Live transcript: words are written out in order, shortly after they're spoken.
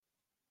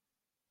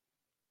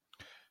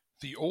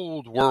The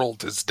old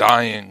world is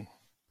dying.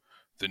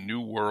 The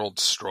new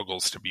world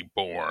struggles to be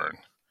born.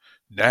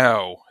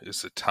 Now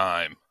is the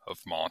time of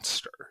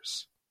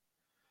monsters.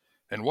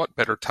 And what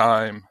better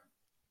time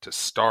to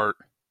start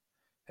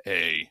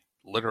a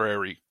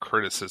literary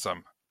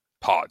criticism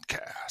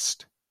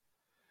podcast?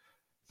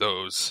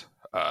 The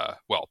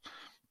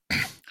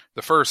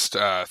first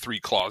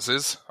three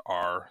clauses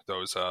are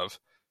those of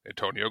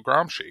Antonio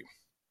Gramsci,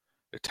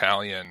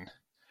 Italian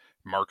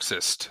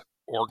Marxist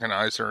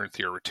organizer and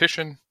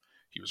theoretician.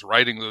 He was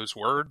writing those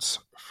words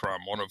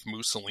from one of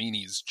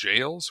Mussolini's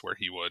jails where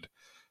he would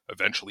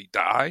eventually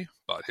die,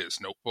 but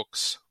his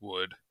notebooks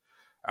would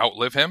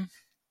outlive him,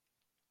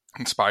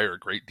 inspire a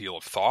great deal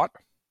of thought.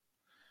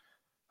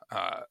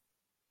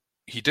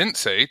 He didn't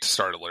say to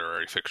start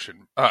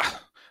a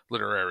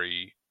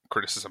literary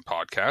criticism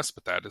podcast,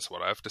 but that is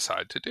what I've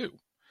decided to do.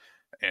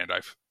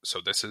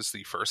 So this is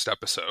the first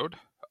episode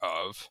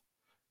of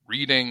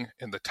Reading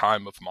in the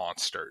Time of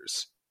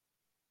Monsters.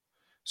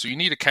 So you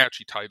need a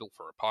catchy title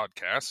for a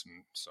podcast,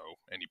 and so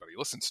anybody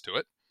listens to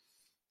it.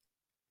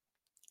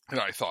 And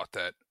I thought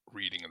that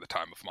Reading in the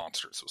Time of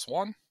Monsters was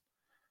one.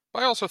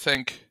 But I also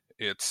think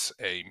it's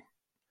a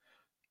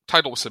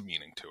title with some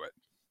meaning to it.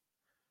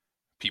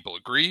 People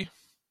agree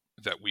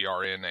that we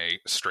are in a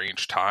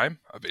strange time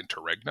of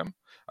interregnum.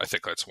 I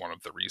think that's one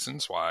of the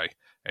reasons why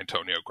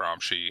Antonio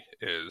Gramsci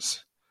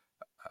is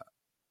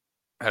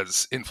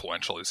as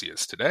influential as he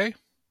is today.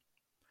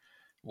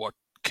 What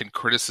can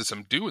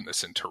criticism do in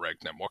this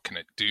interregnum? What can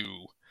it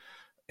do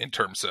in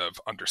terms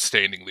of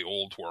understanding the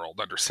old world,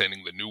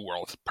 understanding the new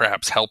world,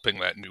 perhaps helping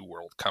that new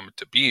world come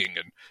into being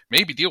and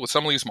maybe deal with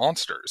some of these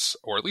monsters,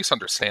 or at least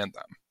understand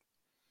them?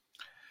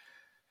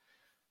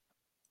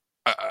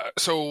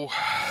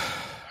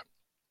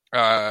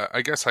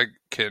 I guess I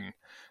can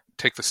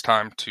take this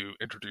time to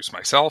introduce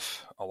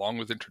myself, along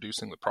with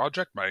introducing the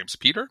project. My name's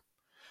Peter.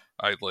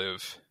 I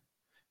live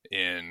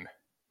in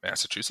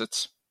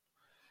Massachusetts.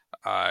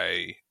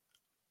 I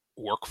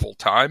work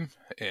full-time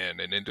in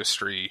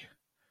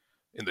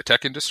the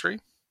tech industry.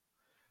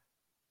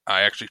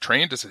 I actually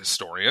trained as a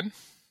historian,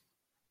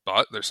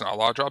 but there's not a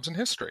lot of jobs in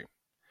history.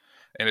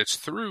 And it's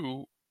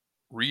through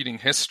reading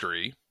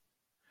history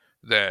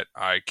that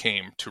I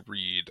came to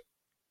read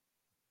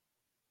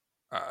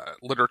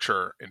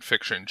literature and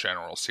fiction in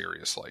general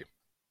seriously,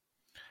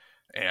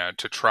 and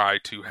to try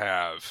to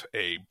have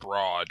a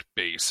broad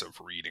base of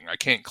reading. I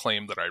can't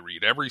claim that I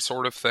read every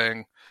sort of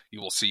thing.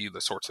 You will see the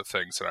sorts of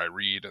things that I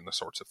read and the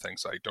sorts of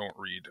things I don't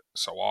read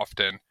so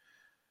often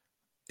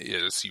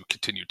as you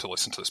continue to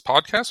listen to this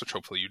podcast, which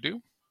hopefully you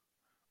do.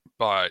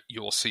 But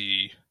you will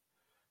see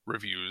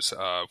reviews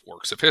of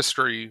works of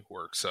history,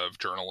 works of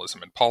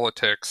journalism and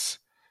politics,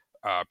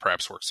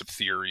 perhaps works of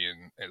theory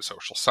and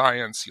social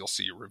science. You'll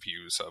see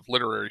reviews of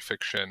literary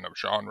fiction, of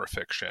genre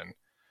fiction,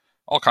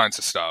 all kinds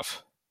of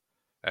stuff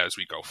as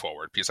we go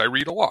forward, because I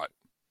read a lot.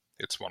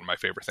 It's one of my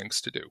favorite things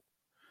to do.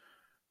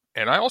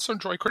 And I also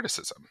enjoy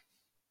criticism.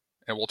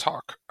 And we'll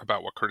talk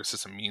about what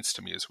criticism means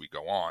to me as we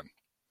go on,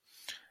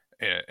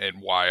 and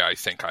why I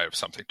think I have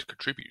something to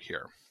contribute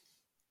here.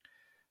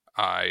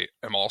 I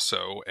am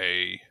also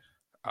a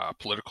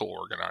political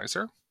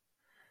organizer.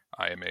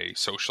 I am a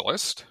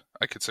socialist.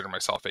 I consider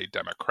myself a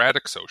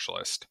democratic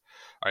socialist.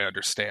 I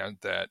understand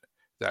that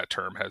that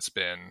term has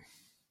been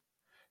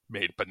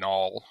made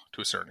banal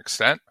to a certain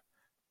extent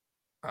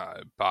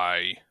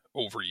by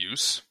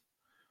overuse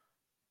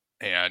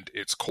and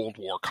its Cold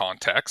War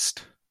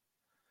context.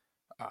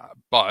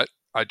 But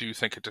I do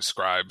think it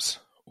describes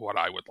what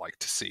I would like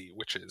to see,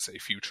 which is a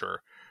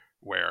future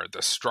where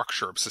the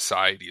structure of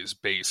society is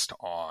based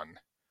on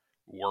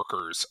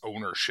workers'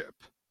 ownership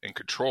and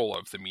control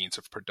of the means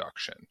of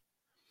production,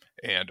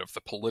 and of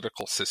the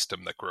political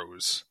system that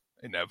grows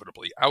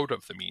inevitably out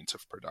of the means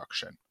of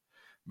production.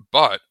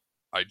 But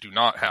I do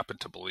not happen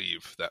to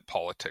believe that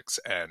politics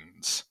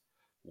ends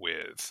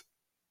with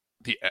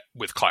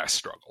class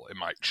struggle. It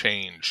might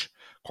change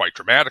quite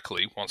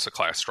dramatically once the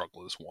class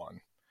struggle is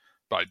won,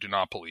 but I do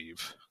not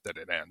believe that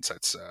it ends.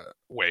 That's a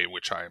way in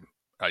which I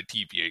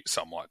deviate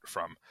somewhat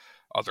from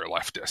other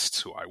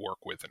leftists who I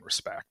work with and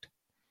respect.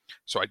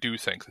 So I do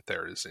think that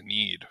there is a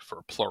need for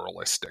a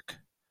pluralistic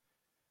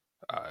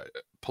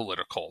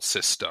political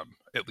system,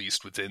 at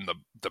least within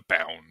the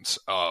bounds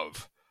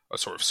of a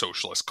sort of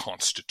socialist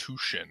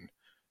constitution,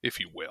 if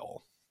you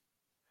will.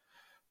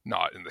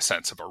 Not in the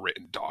sense of a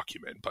written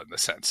document, but in the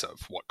sense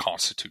of what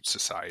constitutes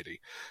society.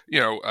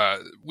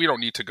 We don't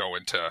need to go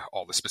into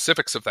all the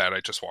specifics of that. I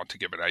just want to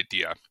give an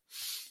idea.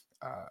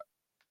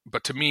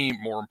 But to me,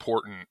 more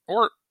important,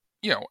 or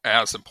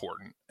as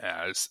important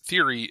as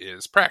theory,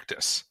 is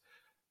practice.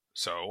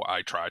 So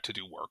I try to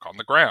do work on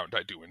the ground.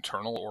 I do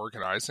internal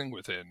organizing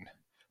within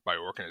my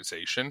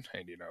organization,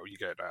 and you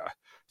get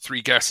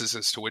 3 guesses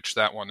as to which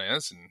that one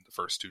is, and the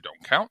first 2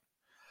 don't count.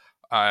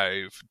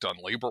 I've done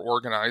labor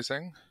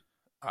organizing.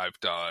 I've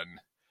done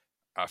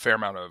a fair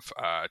amount of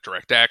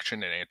direct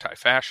action and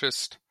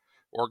anti-fascist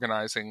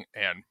organizing,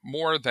 and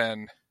more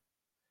than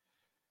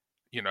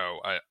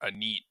a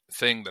neat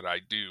thing that I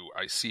do,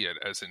 I see it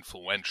as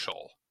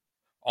influential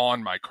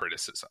on my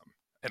criticism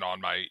and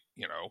on my,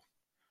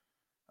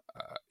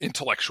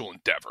 intellectual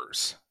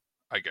endeavors,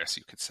 I guess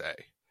you could say,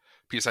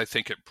 because I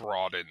think it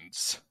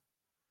broadens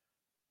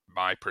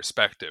my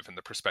perspective and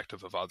the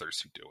perspective of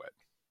others who do it.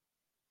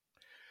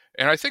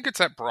 And I think it's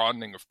that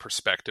broadening of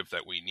perspective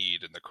that we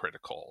need in the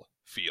critical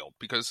field,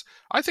 because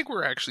I think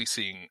we're actually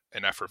seeing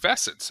an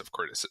effervescence of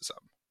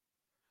criticism,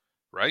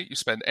 right? You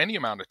spend any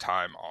amount of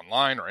time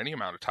online or any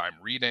amount of time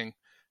reading,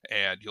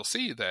 and you'll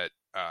see that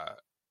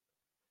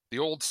the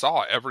old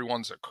saw,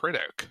 everyone's a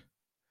critic,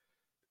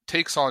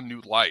 takes on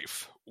new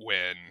life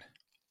when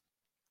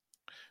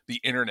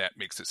the internet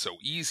makes it so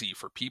easy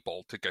for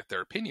people to get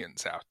their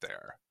opinions out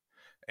there.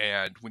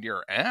 And when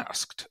you're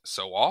asked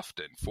so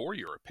often for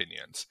your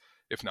opinions,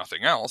 if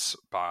nothing else,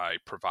 by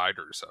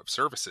providers of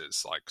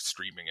services like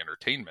streaming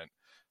entertainment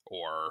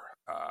or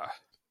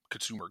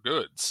consumer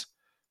goods,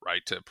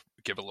 right, to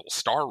give a little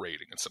star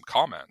rating and some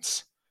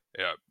comments.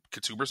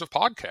 Consumers of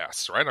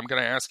podcasts, right? I'm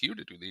going to ask you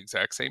to do the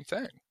exact same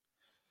thing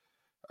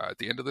at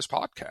the end of this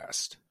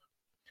podcast.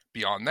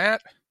 Beyond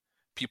that,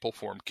 people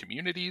form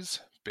communities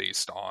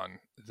based on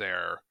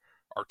their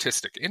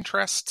artistic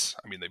interests.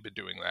 I mean, they've been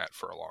doing that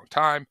for a long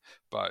time,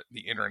 but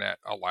the internet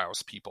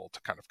allows people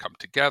to kind of come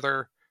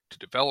together to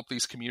develop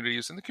these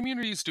communities, and the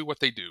communities do what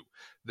they do.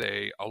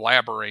 They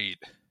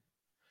elaborate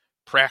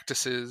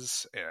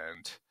practices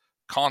and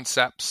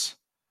concepts,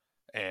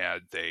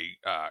 and they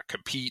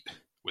compete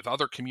with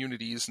other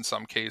communities in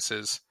some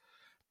cases.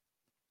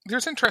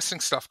 There's interesting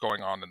stuff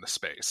going on in the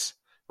space,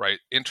 right?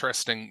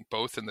 Interesting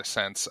both in the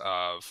sense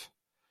of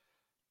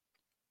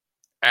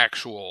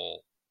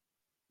actual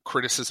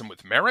criticism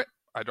with merit.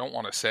 I don't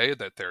want to say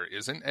that there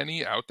isn't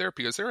any out there,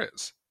 because there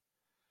is.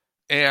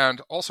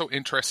 And also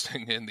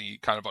interesting in the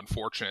kind of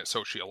unfortunate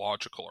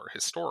sociological or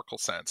historical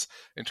sense,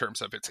 in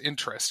terms of it's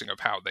interesting of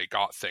how they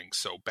got things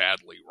so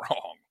badly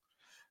wrong.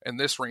 And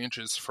this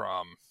ranges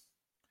from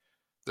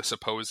the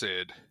supposed,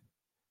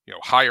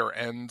 higher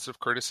ends of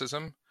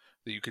criticism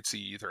that you could see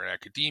either in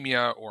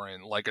academia or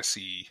in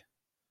legacy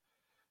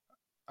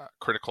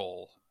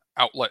critical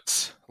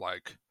outlets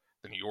like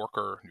the New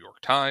Yorker, New York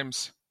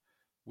Times,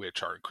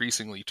 which are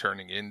increasingly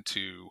turning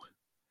into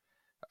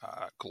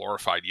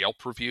glorified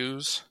Yelp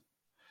reviews.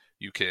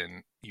 You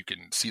can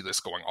see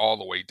this going all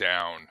the way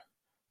down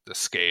the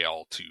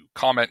scale to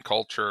comment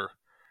culture,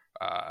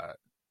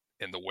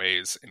 in the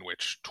ways in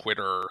which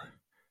Twitter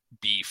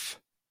beef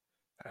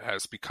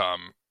has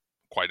become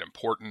quite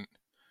important.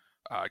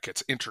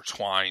 Gets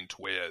intertwined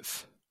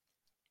with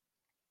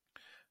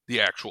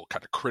the actual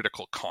kind of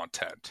critical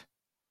content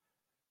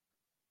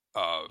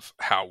of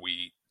how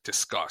we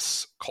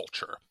discuss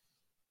culture.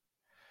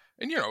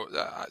 And,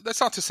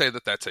 that's not to say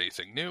that that's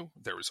anything new.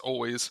 There is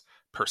always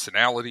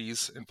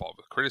personalities involved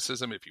with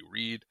criticism. If you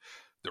read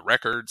the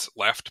records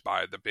left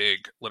by the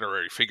big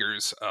literary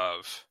figures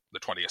of the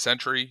 20th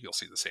century, you'll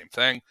see the same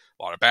thing.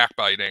 A lot of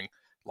backbiting,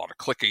 a lot of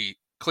clicky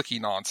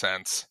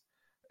nonsense.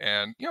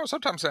 And,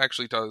 sometimes it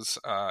actually does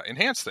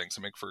enhance things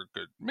and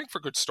make for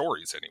good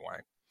stories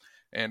anyway.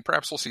 And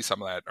perhaps we'll see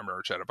some of that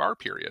emerge out of our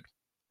period.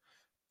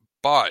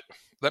 But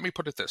let me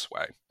put it this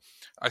way.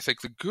 I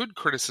think the good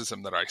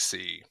criticism that I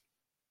see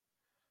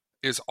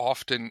is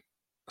often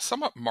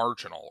somewhat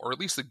marginal, or at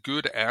least the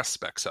good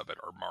aspects of it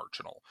are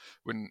marginal.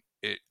 When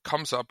it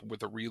comes up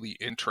with a really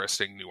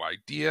interesting new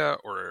idea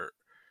or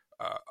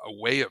a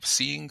way of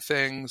seeing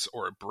things,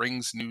 or it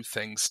brings new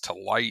things to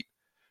light,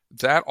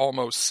 that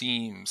almost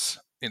seems,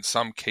 in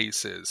some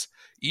cases,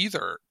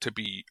 either to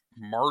be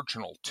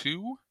marginal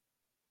to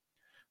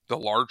the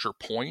larger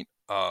point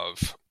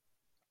of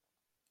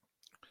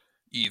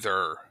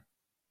either,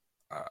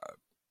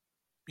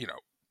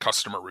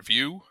 customer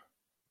review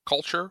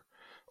culture,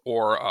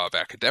 or of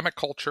academic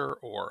culture,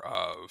 or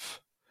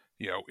of,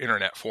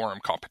 internet forum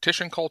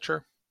competition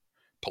culture,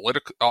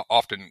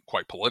 often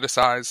quite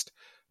politicized.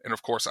 And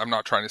of course, I'm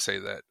not trying to say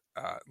that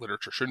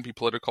literature shouldn't be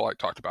political. I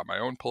talked about my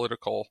own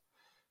political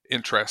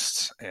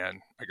interests and,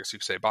 I guess you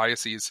could say,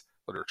 biases.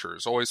 Literature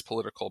is always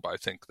political, but I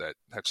think that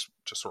that's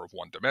just sort of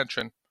one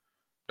dimension.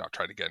 Not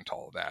trying to get into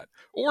all of that.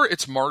 Or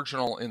it's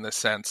marginal in the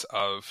sense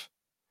of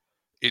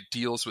it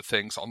deals with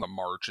things on the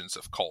margins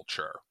of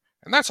culture.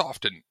 And that's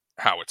often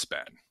how it's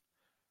been,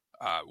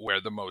 where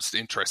the most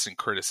interesting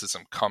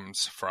criticism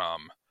comes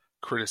from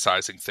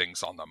criticizing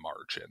things on the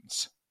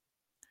margins.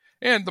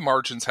 And the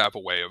margins have a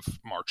way of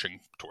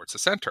marching towards the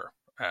center,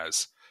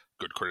 as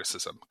good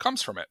criticism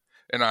comes from it.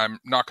 And I'm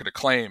not going to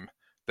claim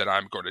that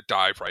I'm going to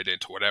dive right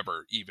into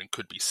whatever even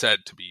could be said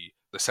to be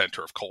the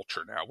center of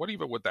culture now. What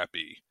even would that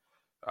be?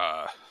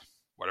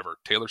 Whatever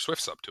Taylor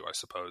Swift's up to, I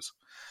suppose.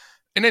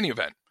 In any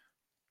event,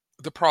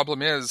 the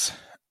problem is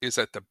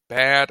that the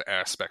bad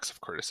aspects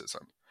of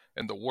criticism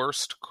and the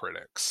worst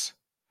critics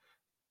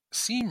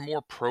seem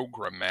more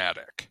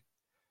programmatic,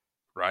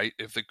 right?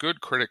 If the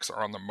good critics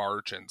are on the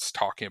margins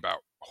talking about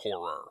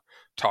horror,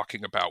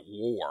 talking about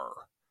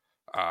war,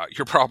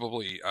 you're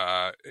probably,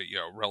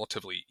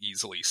 relatively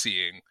easily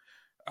seeing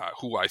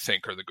who I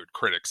think are the good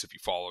critics if you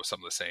follow some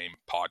of the same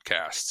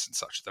podcasts and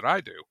such that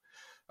I do.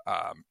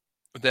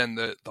 Then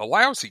the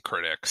lousy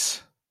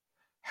critics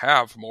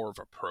have more of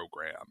a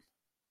program.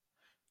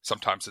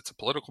 Sometimes it's a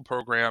political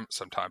program,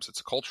 sometimes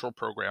it's a cultural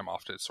program,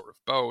 often it's sort of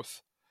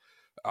both.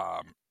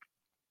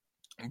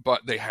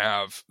 But they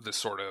have this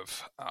sort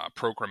of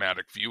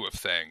programmatic view of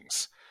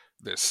things,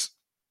 this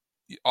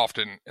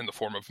often in the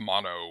form of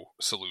mono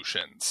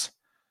solutions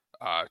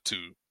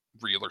to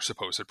real or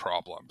supposed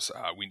problems.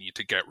 We need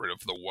to get rid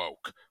of the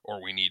woke,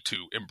 or we need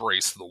to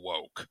embrace the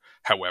woke,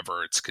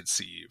 however it's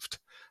conceived.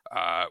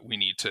 We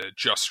need to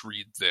just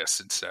read this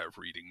instead of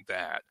reading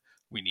that.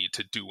 We need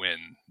to do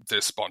in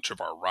this bunch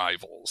of our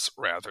rivals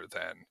rather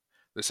than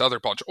this other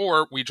bunch.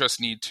 Or we just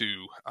need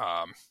to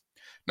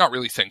not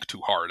really think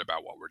too hard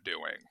about what we're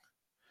doing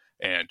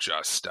and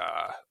just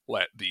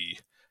let the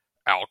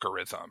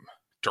algorithm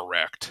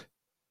direct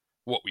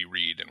what we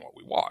read and what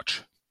we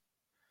watch.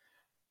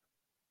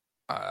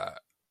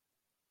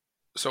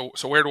 So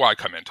where do I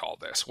come into all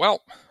this?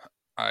 Well,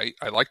 I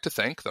like to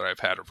think that I've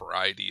had a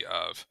variety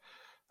of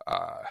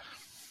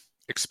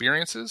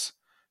experiences,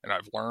 and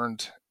I've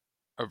learned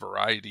a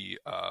variety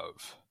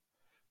of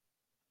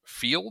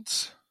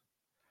fields,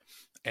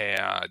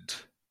 and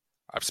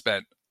I've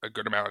spent a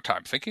good amount of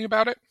time thinking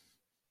about it.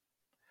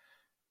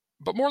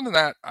 But more than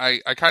that, I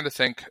kind of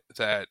think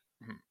that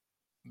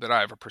I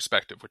have a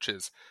perspective, which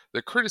is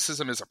that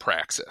criticism is a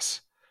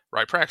praxis,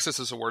 right? Praxis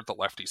is a word that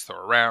lefties throw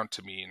around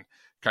to mean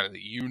kind of the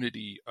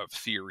unity of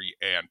theory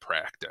and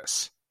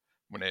practice.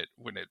 When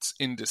it's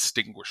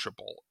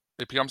indistinguishable,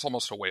 it becomes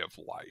almost a way of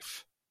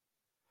life.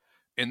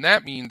 And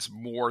that means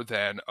more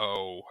than,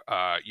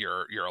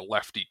 you're a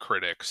lefty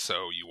critic,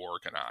 so you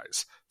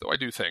organize. Though I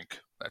do think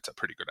that's a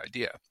pretty good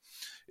idea.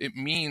 It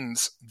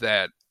means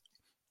that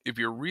if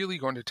you're really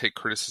going to take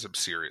criticism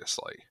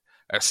seriously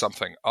as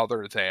something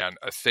other than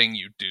a thing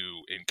you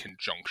do in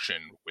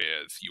conjunction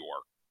with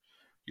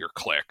your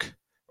clique,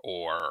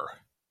 or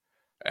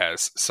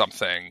as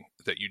something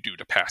that you do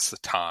to pass the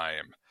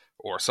time,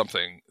 or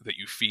something that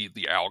you feed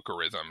the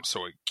algorithm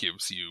so it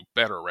gives you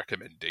better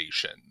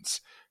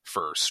recommendations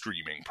for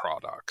streaming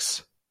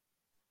products,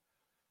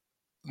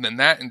 then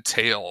that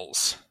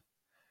entails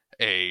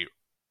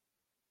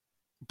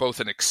both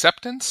an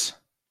acceptance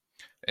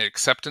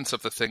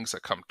of the things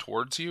that come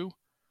towards you,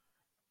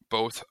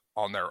 both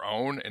on their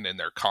own and in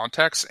their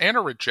context, and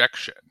a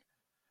rejection.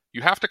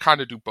 You have to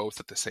kind of do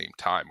both at the same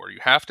time, where you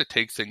have to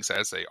take things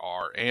as they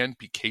are and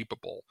be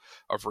capable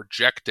of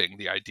rejecting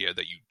the idea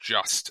that you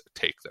just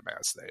take them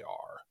as they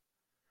are.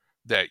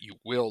 That you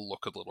will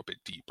look a little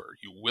bit deeper.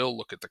 You will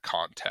look at the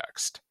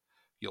context.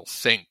 You'll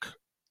think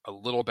a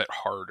little bit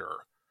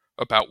harder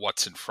about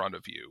what's in front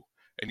of you,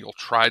 and you'll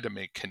try to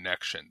make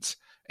connections,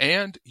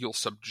 and you'll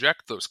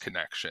subject those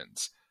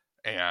connections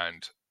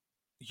and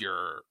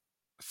your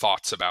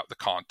thoughts about the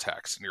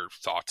context and your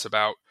thoughts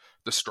about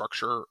the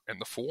structure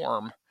and the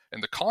form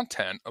and the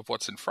content of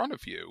what's in front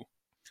of you,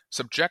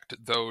 subject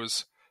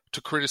those to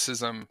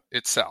criticism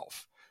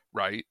itself,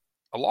 right?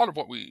 A lot of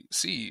what we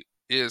see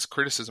is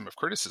criticism of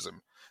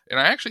criticism, and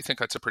I actually think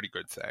that's a pretty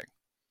good thing.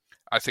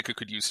 I think it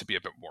could use to be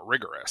a bit more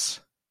rigorous.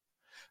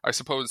 I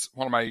suppose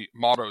one of my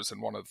mottos,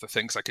 and one of the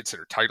things I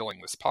consider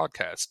titling this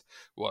podcast,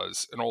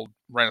 was an old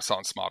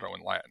Renaissance motto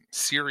in Latin: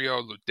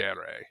 Serio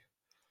ludere,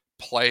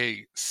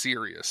 play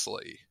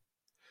seriously.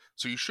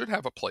 So you should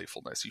have a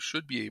playfulness. You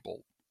should be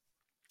able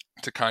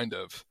to kind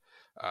of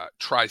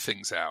try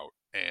things out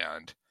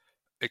and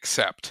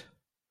accept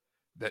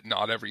that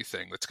not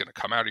everything that's going to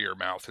come out of your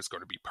mouth is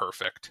going to be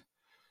perfect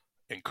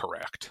and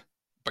correct.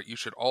 But you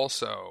should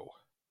also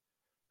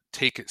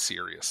take it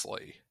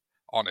seriously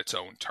on its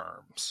own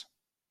terms,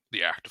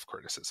 the act of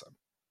criticism.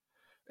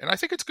 And I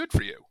think it's good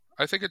for you.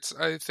 I think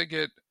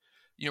it,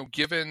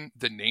 given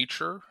the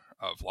nature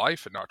of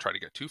life, and not try to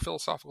get too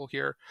philosophical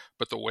here,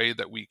 but the way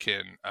that we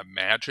can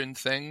imagine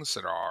things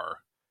that are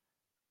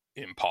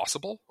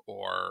impossible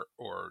or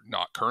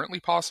not currently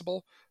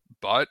possible,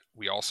 but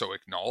we also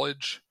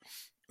acknowledge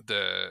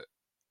the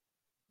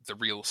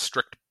real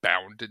strict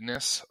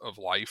boundedness of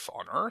life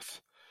on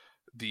Earth,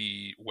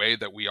 the way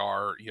that we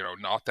are,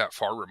 not that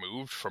far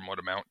removed from what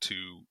amount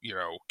to,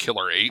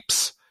 killer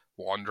apes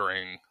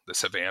wandering the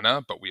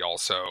savannah, but we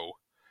also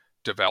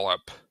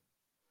develop,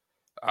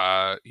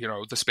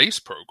 the space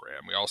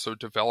program. We also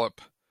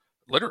develop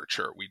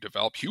literature. We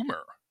develop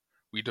humor.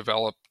 We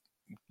develop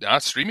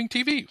streaming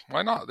TV.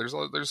 Why not? I'm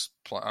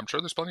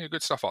sure there's plenty of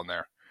good stuff on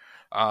there.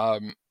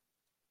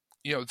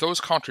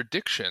 Those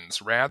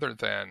contradictions, rather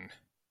than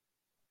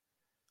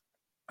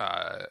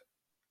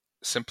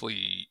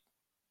simply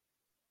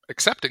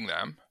accepting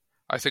them,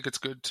 I think it's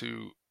good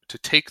to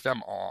take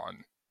them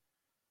on,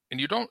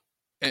 and you don't,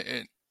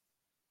 and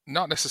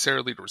not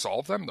necessarily to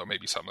resolve them, though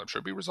maybe some of them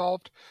should be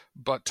resolved,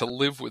 but to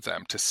live with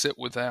them, to sit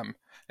with them,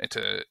 and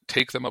to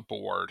take them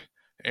aboard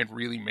and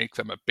really make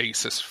them a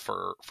basis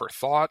for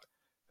thought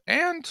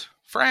and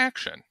for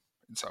action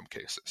in some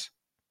cases.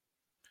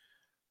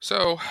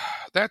 So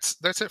that's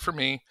it for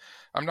me.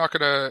 I'm not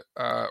going to,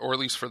 or at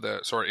least for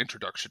the sort of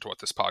introduction to what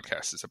this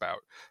podcast is about,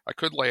 I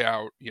could lay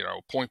out,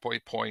 point by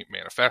point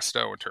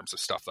manifesto in terms of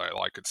stuff that I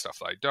like and stuff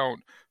that I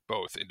don't,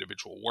 both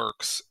individual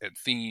works and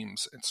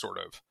themes, and sort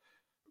of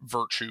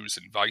virtues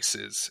and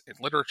vices in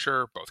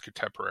literature, both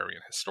contemporary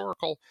and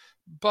historical,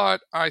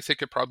 but I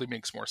think it probably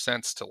makes more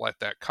sense to let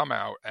that come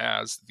out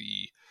as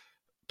the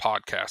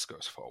podcast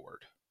goes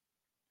forward.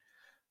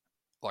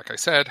 Like I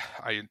said,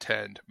 I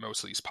intend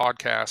most of these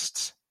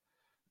podcasts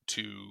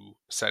to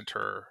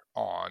center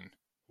on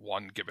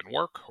one given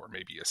work or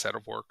maybe a set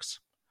of works.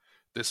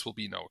 This will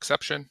be no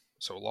exception.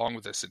 So along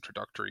with this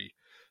introductory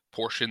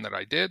portion that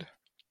I did,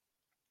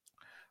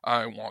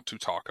 I want to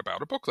talk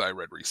about a book that I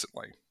read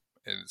recently.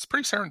 And it's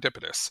pretty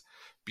serendipitous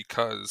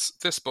because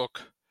this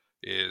book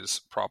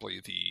is probably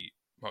the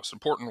most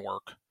important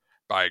work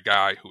by a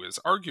guy who is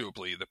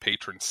arguably the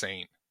patron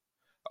saint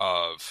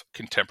of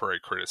contemporary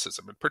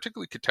criticism, and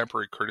particularly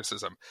contemporary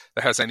criticism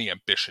that has any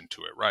ambition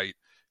to it, right?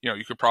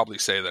 You could probably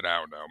say that, I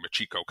don't know,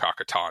 Michiko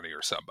Kakutani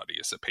or somebody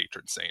is the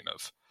patron saint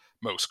of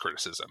most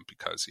criticism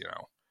because,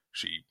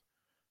 she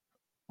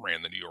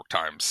ran the New York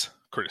Times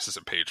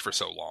criticism page for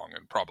so long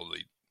and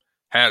probably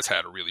has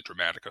had a really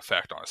dramatic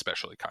effect on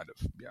especially kind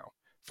of,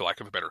 for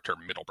lack of a better term,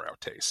 middlebrow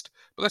taste.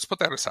 But let's put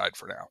that aside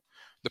for now.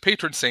 The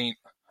patron saint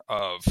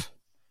of,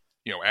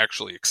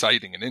 actually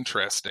exciting and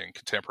interesting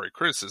contemporary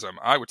criticism,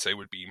 I would say,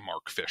 would be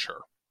Mark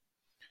Fisher.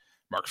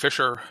 Mark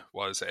Fisher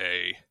was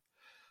a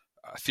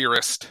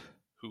theorist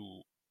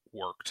who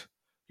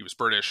he was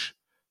British,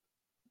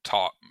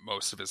 taught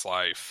most of his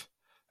life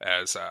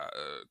as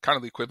kind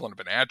of the equivalent of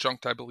an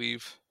adjunct, I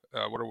believe,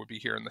 what it would be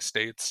here in the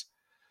States.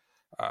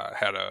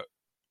 Had a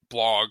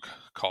blog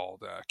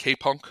called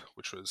K-Punk,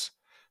 which was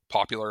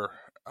popular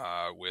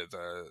with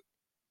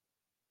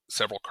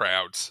several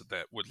crowds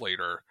that would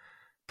later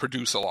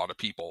produce a lot of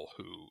people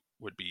who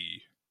would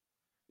be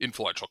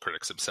influential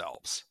critics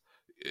themselves.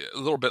 A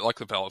little bit like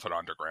the Velvet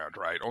Underground,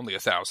 right? Only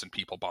 1,000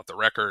 people bought the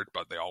record,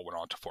 but they all went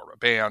on to form a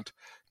band.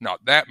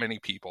 Not that many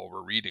people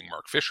were reading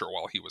Mark Fisher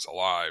while he was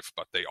alive,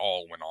 but they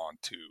all went on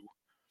to,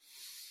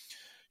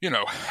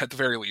 at the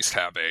very least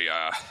have a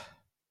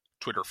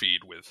Twitter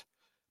feed with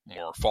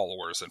more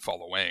followers and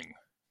following,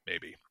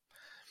 maybe.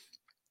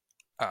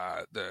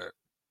 The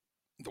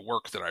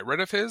work that I read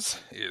of his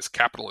is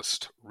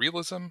Capitalist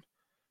Realism,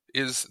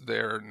 Is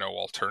There No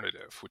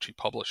Alternative, which he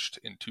published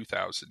in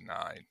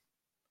 2009.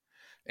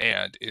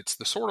 And it's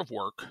the sort of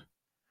work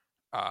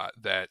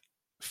that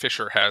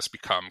Fisher has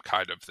become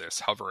kind of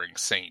this hovering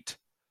saint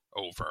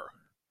over.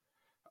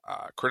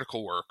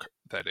 Critical work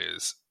that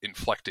is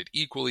inflected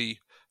equally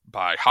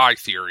by high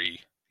theory,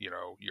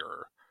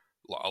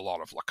 a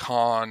lot of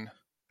Lacan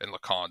and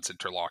Lacan's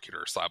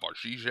interlocutor Slavoj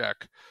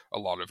Žižek, a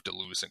lot of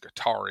Deleuze and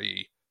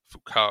Guattari,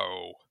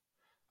 Foucault,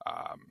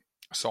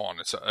 so on.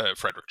 It's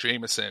Frederick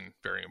Jameson,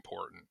 very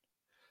important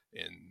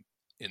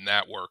in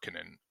that work and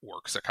in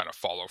works that kind of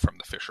follow from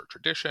the Fisher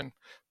tradition,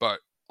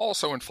 but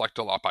also inflect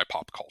a lot by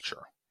pop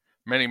culture.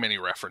 Many, many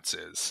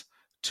references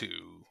to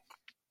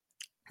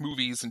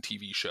movies and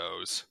TV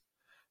shows.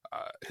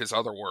 His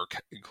other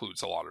work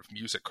includes a lot of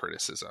music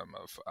criticism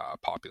of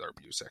popular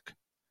music.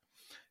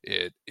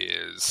 It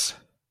is,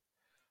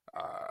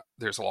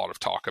 there's a lot of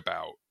talk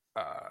about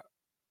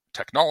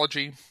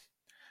technology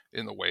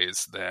in the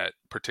ways that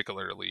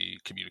particularly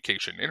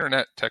communication,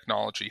 internet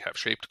technology have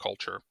shaped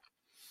culture.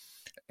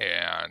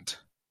 And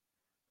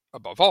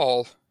above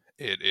all,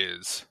 it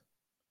is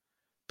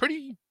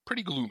pretty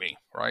gloomy,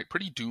 right?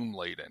 Pretty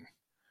doom-laden.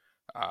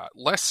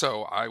 Less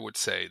so, I would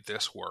say,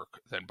 this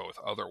work than both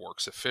other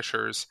works of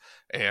Fisher's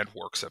and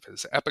works of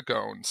his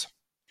epigones.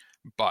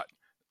 But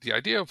the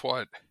idea of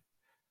what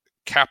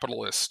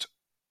capitalist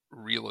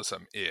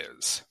realism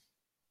is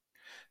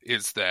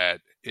that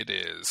it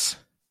is...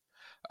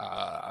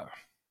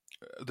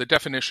 the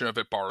definition of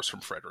it borrows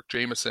from Frederick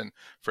Jameson.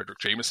 Frederick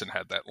Jameson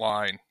had that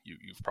line,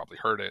 you've probably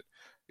heard it,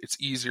 it's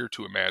easier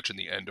to imagine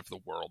the end of the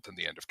world than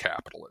the end of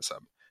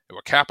capitalism. And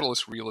what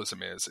capitalist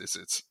realism is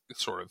it's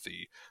sort of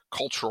the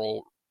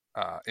cultural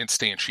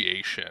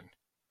instantiation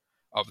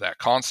of that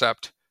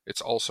concept.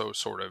 It's also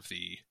sort of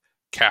the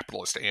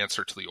capitalist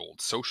answer to the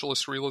old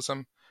socialist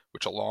realism,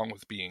 which along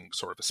with being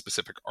sort of a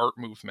specific art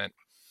movement,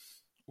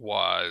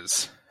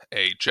 was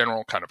a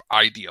general kind of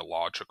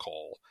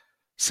ideological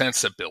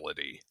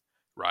sensibility,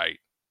 right?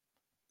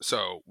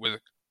 So with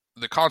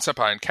the concept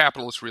behind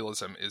capitalist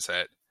realism is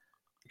that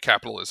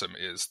capitalism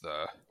is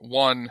the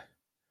one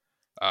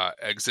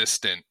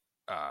existent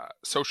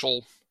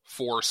social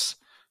force.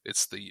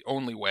 It's the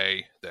only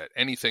way that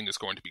anything is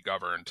going to be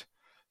governed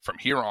from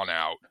here on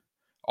out.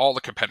 All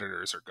the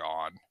competitors are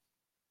gone.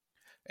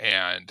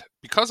 And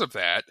because of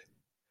that,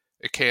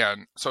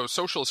 so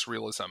socialist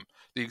realism,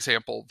 the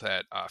example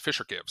that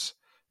Fisher gives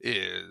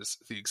is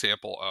the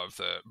example of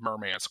the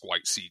Murmansk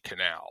White Sea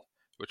Canal,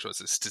 which was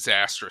this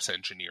disastrous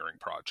engineering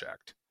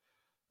project,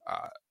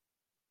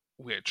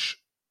 which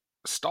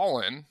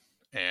Stalin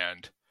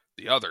and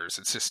the others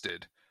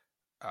insisted,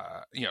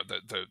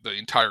 the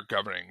entire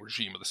governing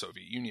regime of the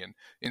Soviet Union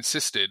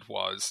insisted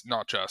was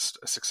not just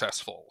a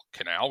successful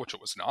canal, which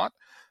it was not,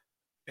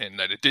 and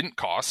that it didn't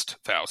cost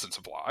thousands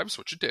of lives,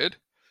 which it did,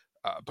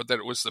 but that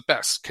it was the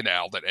best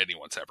canal that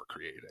anyone's ever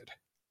created,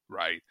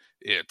 right?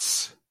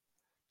 It's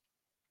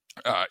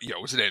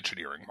it was an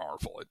engineering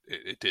marvel.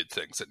 It did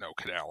things that no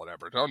canal had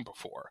ever done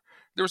before.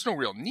 There was no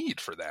real need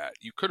for that.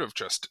 You could have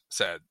just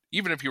said,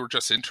 even if you were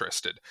just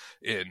interested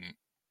in,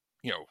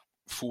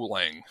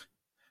 fooling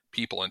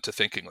people into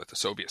thinking that the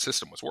Soviet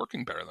system was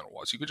working better than it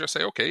was, you could just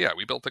say, okay, yeah,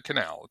 we built the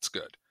canal. It's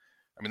good.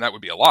 I mean, that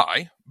would be a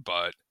lie,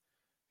 but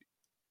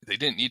they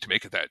didn't need to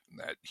make it that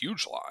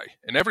huge lie.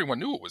 And everyone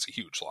knew it was a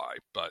huge lie,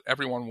 but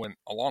everyone went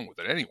along with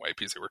it anyway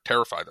because they were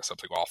terrified that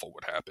something awful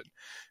would happen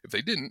if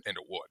they didn't, and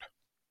it would.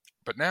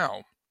 But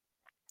now,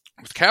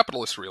 with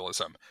capitalist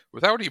realism,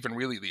 without even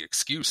really the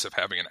excuse of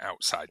having an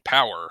outside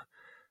power,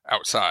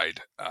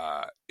 outside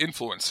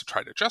influence to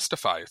try to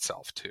justify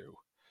itself to,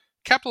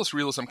 capitalist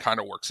realism kind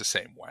of works the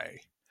same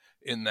way,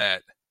 in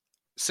that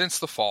since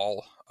the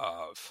fall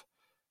of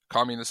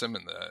communism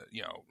and the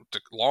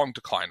long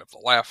decline of the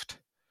left,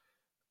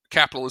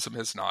 capitalism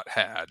has not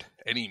had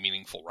any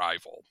meaningful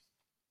rival,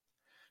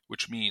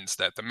 which means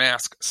that the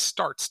mask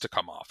starts to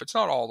come off. It's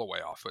not all the way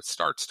off, but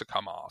starts to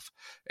come off.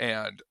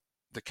 And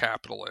the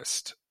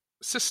capitalist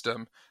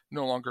system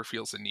no longer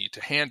feels the need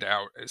to hand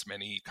out as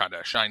many kind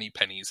of shiny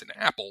pennies and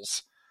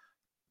apples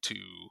to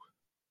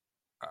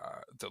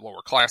the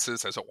lower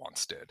classes as it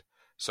once did.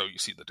 So you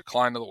see the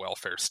decline of the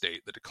welfare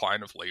state, the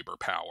decline of labor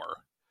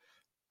power,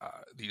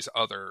 these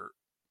other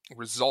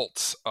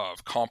results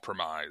of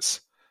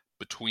compromise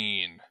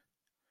between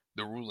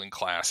the ruling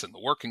class and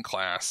the working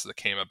class that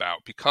came about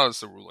because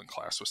the ruling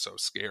class was so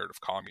scared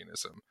of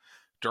communism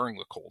during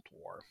the Cold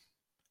War.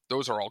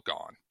 Those are all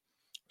gone.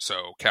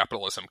 So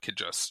capitalism can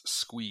just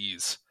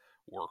squeeze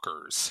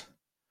workers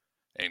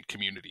and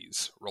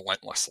communities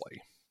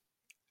relentlessly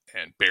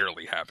and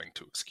barely having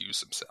to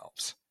excuse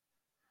themselves.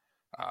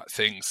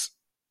 Things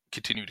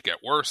continue to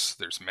get worse.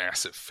 There's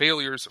massive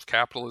failures of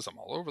capitalism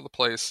all over the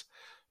place.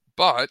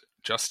 But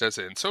just as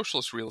in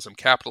socialist realism,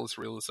 capitalist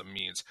realism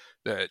means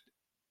that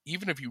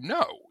even if you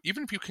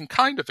can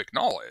kind of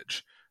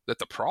acknowledge that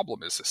the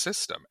problem is the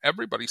system,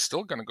 everybody's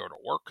still going to go to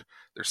work.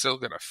 They're still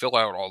going to fill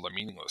out all the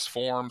meaningless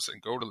forms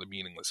and go to the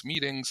meaningless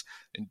meetings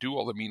and do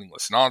all the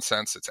meaningless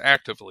nonsense that's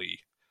actively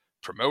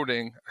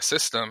promoting a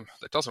system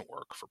that doesn't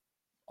work for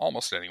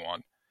almost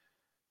anyone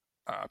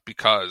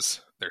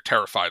because they're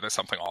terrified that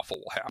something awful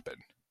will happen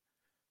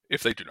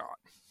if they do not.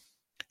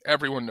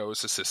 Everyone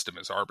knows the system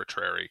is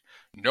arbitrary.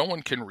 No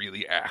one can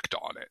really act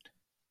on it.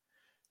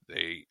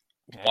 They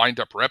wind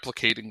up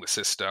replicating the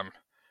system,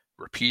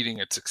 repeating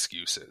its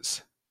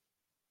excuses.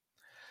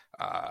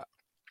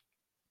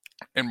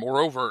 And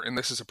moreover, and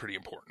this is a pretty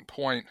important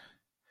point,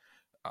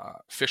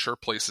 Fisher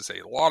places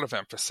a lot of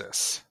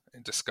emphasis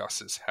and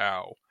discusses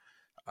how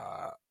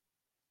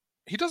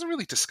he doesn't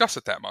really discuss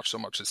it that much, so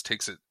much as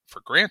takes it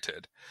for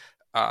granted,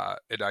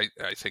 and I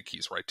think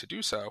he's right to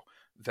do so,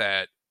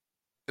 that,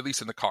 at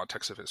least in the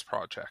context of his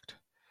project,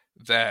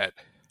 that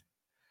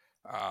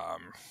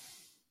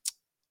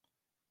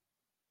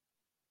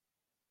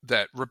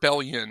that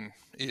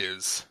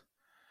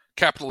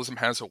capitalism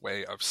has a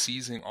way of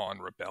seizing on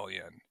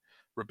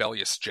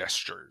rebellious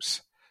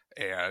gestures,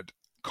 and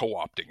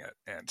co-opting it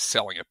and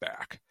selling it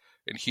back.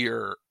 And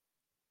here,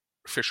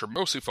 Fisher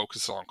mostly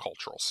focuses on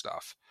cultural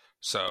stuff.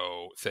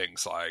 So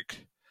things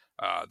like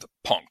the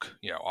punk,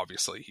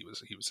 obviously he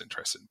was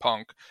interested in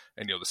punk,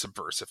 and the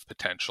subversive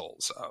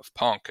potentials of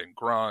punk and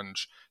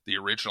grunge, the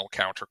original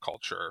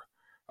counterculture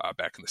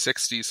back in the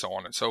 60s, so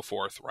on and so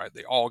forth, right?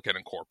 They all get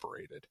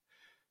incorporated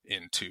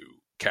into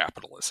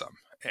capitalism,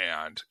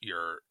 and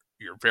your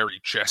very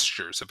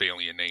gestures of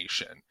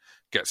alienation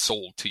get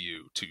sold to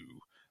you to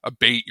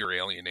abate your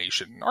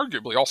alienation, and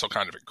arguably also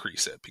kind of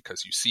increase it,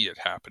 because you see it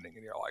happening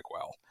and you're like,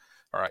 well,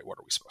 all right, what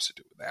are we supposed to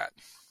do with that?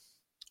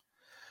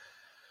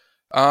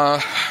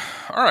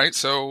 All right,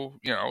 so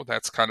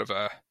that's kind of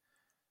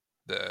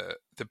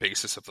the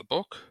basis of the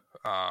book.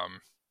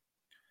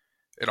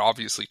 It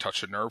obviously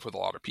touched a nerve with a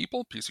lot of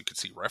people because you could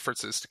see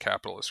references to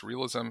capitalist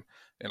realism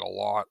in a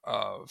lot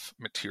of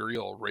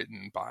material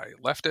written by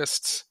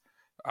leftists.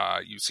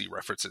 You see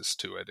references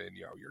to it in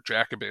your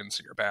Jacobins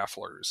and your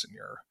Bafflers and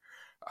your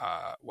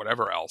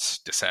whatever else,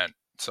 Dissent,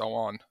 so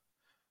on.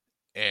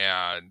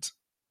 And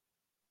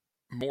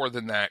more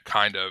than that,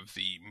 kind of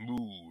the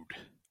mood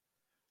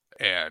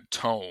and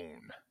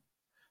tone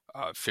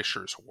of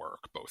Fisher's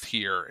work, both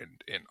here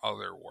and in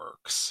other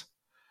works,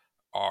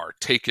 are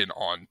taken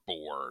on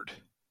board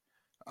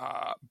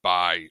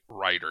by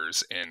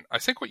writers in, I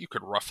think, what you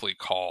could roughly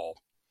call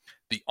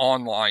the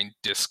online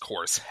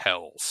discourse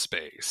hell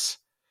space,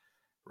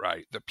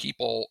 right? The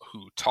people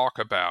who talk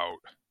about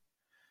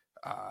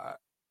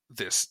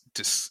the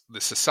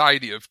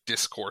society of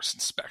discourse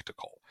and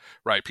spectacle,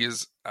 right?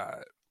 Because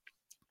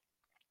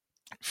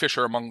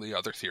Fisher, among the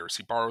other theorists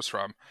he borrows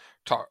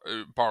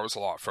a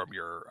lot from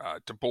your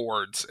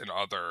Debordes and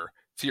other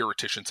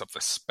theoreticians of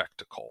the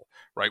spectacle,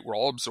 right? We're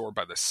all absorbed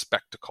by the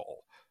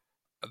spectacle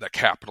that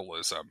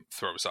capitalism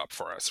throws up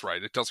for us,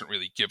 right? It doesn't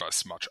really give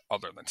us much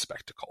other than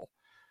spectacle,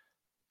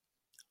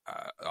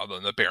 other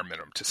than the bare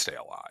minimum to stay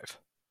alive.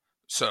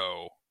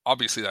 So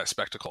obviously that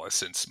spectacle has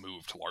since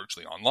moved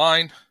largely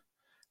online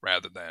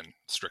rather than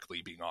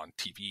strictly being on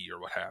TV or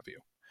what have you.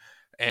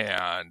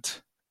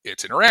 And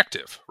it's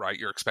interactive, right?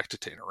 You're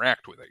expected to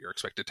interact with it. You're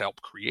expected to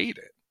help create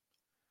it.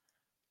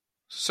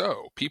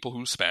 So people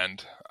who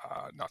spend,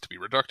 not to be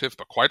reductive,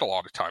 but quite a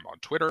lot of time on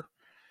Twitter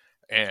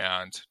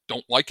and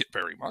don't like it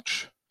very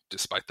much,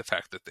 despite the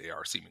fact that they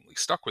are seemingly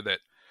stuck with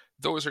it,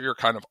 those are your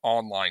kind of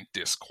online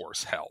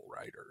discourse hell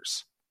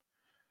writers.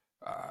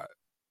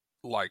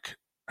 Like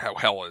how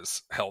hell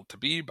is held to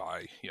be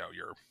by,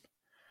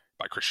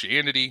 by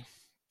Christianity.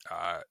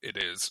 It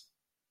is,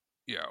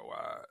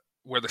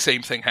 where the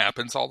same thing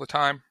happens all the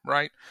time,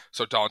 right?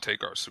 So Dante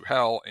goes through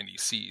hell and he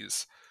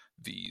sees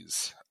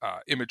these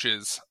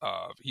images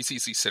of, he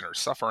sees these sinners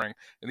suffering,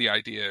 and the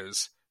idea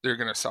is they're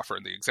going to suffer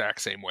in the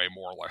exact same way,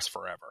 more or less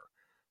forever,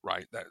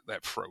 right?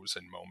 That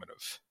frozen moment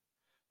of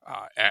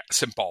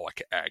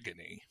symbolic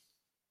agony.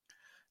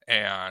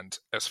 And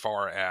as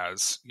far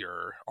as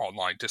your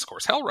online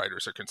discourse hell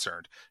writers are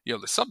concerned, the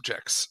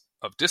subjects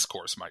of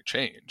discourse might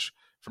change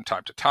from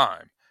time to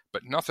time,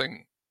 but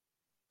nothing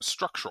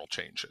structural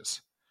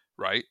changes,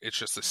 right? It's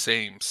just the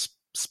same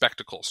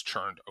spectacles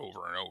churned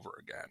over and over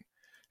again,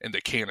 and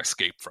they can't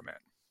escape from it.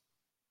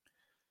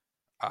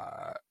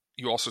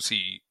 You also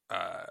see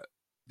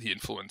the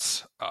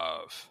influence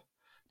of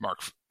Mark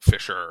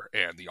Fisher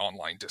and the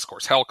online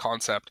discourse hell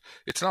concept.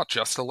 It's not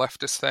just a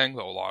leftist thing,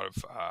 though a lot of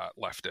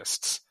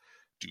leftists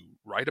do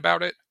write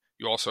about it.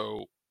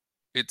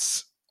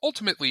 It's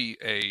ultimately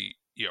a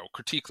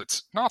critique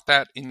that's not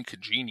that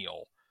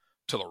incongenial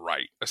to the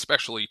right,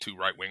 especially to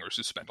right-wingers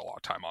who spend a lot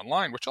of time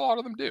online, which a lot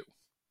of them do.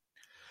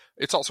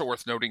 It's also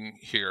worth noting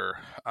here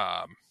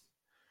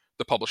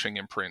the publishing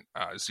imprint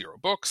Zero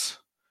Books,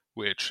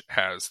 which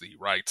has the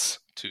rights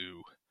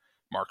to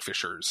Mark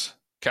Fisher's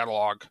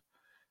catalog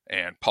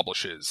and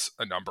publishes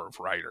a number of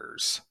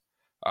writers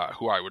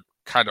who I would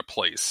kind of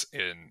place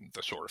in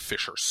the sort of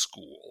Fisher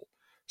school,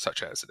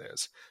 such as it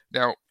is.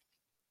 Now,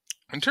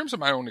 in terms of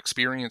my own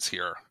experience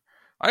here,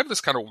 I have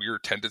this kind of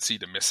weird tendency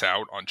to miss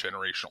out on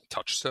generational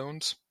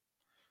touchstones.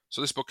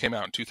 So this book came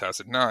out in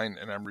 2009,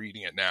 and I'm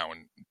reading it now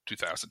in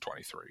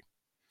 2023.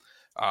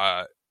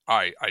 I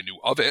knew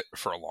of it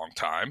for a long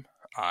time.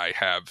 I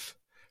have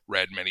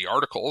read many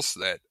articles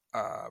that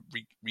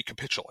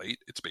recapitulate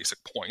its basic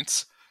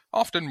points,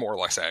 often more or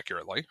less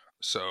accurately.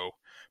 So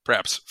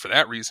perhaps for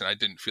that reason, I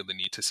didn't feel the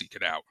need to seek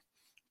it out.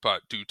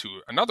 But due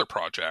to another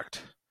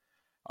project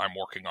I'm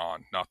working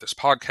on, not this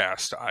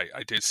podcast,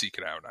 I did seek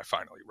it out and I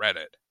finally read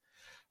it.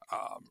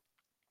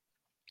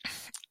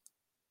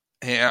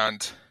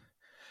 And,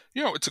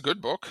 it's a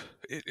good book.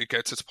 It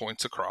gets its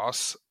points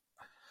across.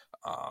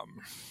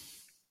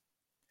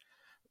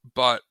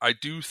 But I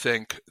do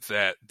think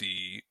that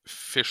the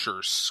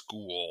Fisher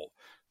school,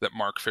 that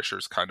Mark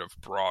Fisher's kind of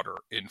broader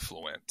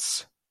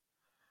influence,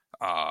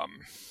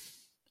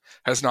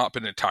 has not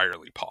been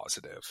entirely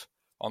positive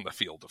on the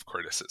field of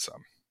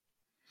criticism.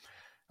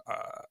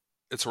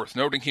 It's worth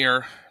noting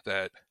here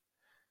that,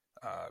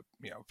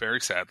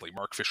 very sadly,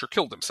 Mark Fisher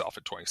killed himself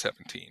in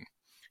 2017.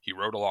 He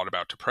wrote a lot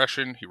about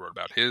depression. He wrote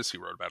about he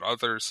wrote about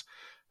others.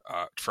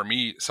 For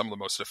me, some of the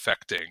most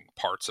affecting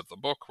parts of the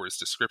book were his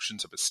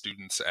descriptions of his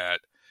students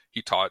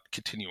he taught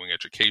continuing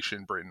education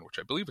in Britain, which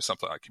I believe is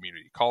something like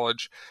community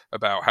college,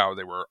 about how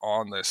they were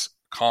on this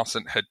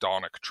constant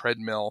hedonic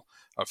treadmill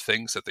of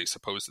things that they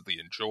supposedly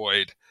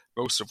enjoyed,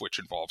 most of which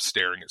involved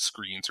staring at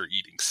screens or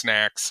eating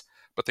snacks,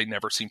 but they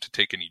never seemed to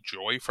take any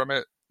joy from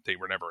it. They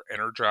were never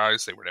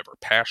energized. They were never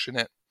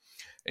passionate.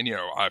 And,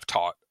 I've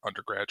taught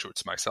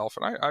undergraduates myself,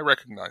 and I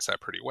recognize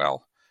that pretty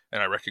well.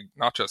 And I recognize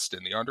not just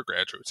in the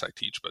undergraduates I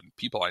teach, but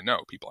people I know,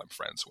 people I'm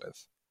friends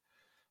with.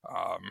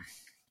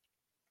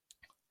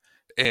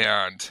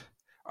 And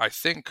I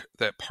think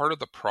that part of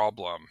the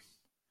problem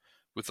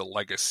with the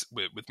legacy,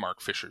 with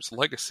Mark Fisher's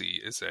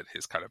legacy, is that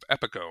his kind of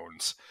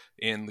epigones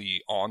in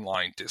the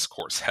online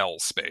discourse hell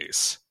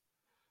space,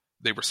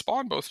 they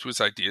respond both to his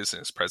ideas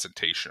and his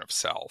presentation of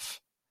self.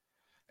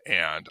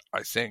 And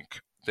I think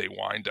they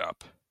wind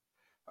up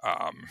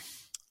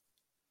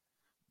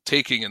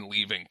taking and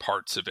leaving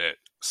parts of it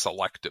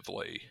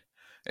selectively.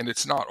 And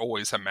it's not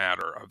always a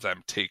matter of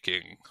them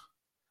taking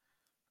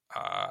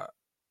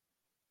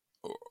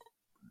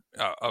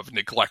of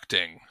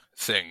neglecting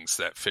things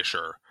that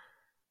Fisher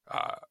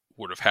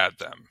would have had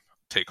them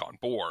take on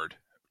board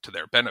to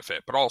their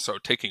benefit, but also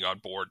taking on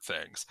board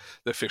things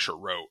that Fisher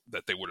wrote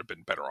that they would have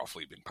been better off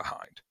leaving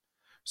behind.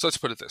 So let's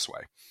put it this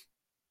way.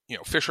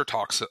 Fisher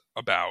talks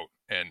about,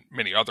 and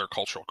many other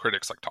cultural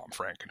critics like Tom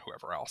Frank and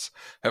whoever else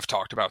have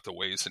talked about the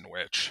ways in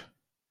which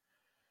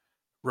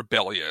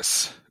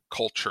rebellious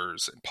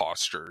cultures and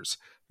postures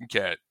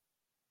get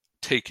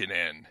taken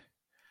in.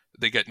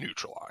 They get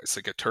neutralized.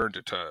 They get turned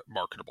into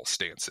marketable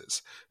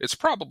stances. It's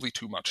probably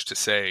too much to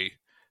say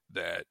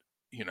that,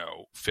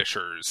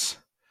 Fisher's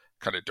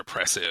kind of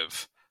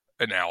depressive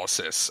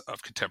analysis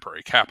of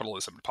contemporary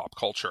capitalism and pop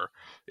culture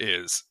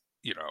is,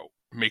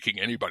 making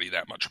anybody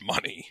that much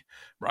money,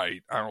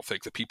 right? I don't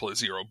think the people at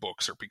Zero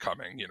Books are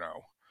becoming,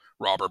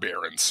 robber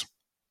barons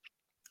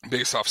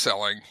based off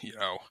selling,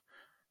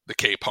 the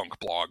K-Punk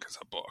blog as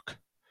a book.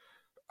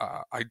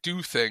 I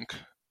do think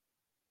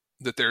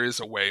that there is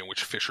a way in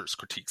which Fisher's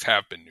critiques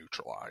have been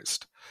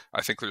neutralized.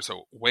 I think there's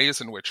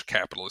ways in which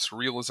capitalist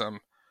realism,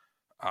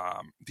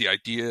 the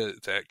idea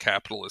that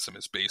capitalism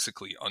is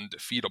basically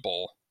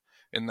undefeatable,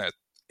 and that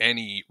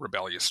any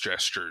rebellious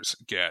gestures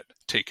get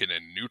taken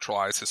and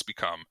neutralized, has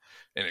become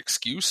an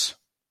excuse,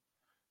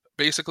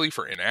 basically,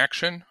 for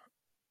inaction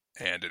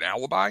and an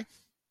alibi.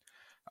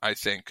 I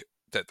think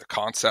that the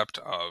concept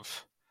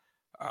of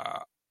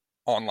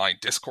online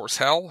discourse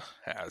hell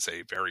has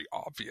a very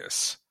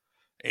obvious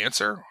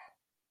answer,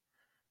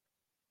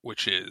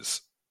 which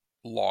is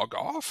log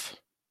off.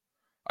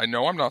 I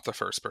know I'm not the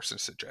first person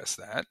to suggest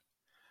that.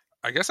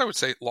 I guess I would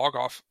say log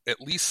off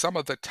at least some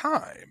of the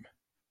time.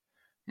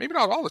 Maybe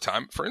not all the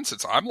time. For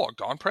instance, I'm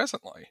logged on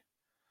presently.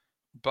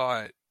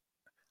 But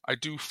I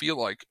do feel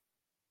like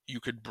you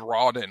could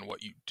broaden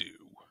what you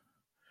do.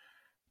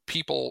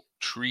 People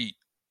treat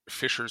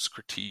Fisher's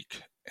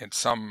critique and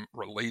some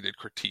related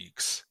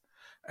critiques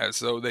as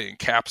though they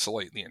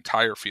encapsulate the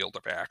entire field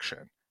of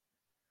action,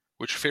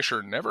 which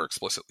Fisher never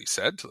explicitly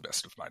said, to the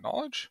best of my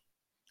knowledge,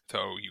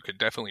 though you could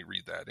definitely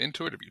read that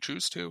into it if you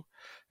choose to,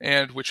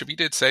 and which, if he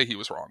did say, he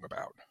was wrong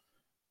about.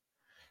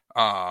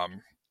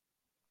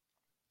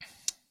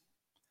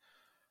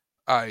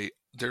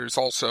 There's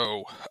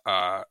also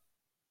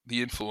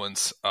the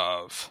influence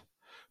of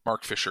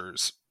Mark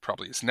Fisher's,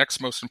 probably his next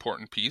most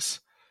important piece,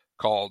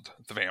 called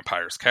The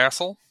Vampire's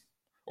Castle,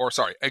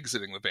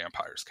 Exiting the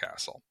Vampire's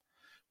Castle,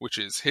 which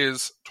is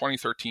his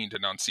 2013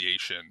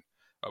 denunciation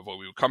of what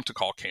we would come to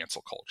call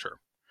cancel culture,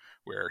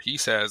 where he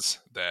says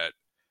that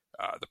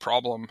the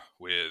problem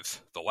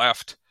with the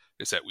left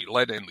is that we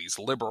let in these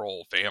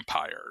liberal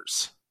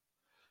vampires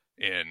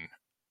in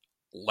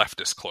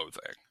leftist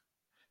clothing.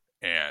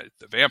 And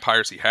the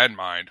vampires he had in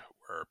mind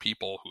were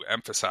people who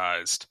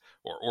emphasized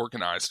or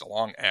organized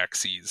along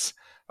axes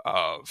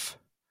of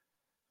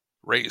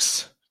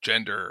race,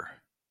 gender,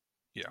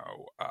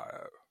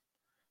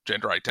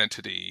 gender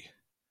identity,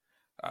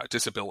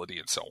 disability,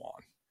 and so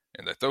on.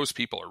 And that those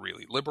people are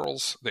really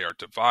liberals. They are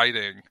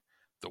dividing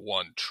the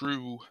one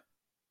true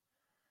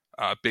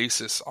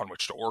basis on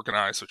which to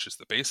organize, which is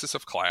the basis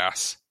of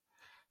class.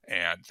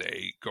 And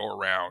they go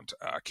around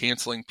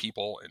canceling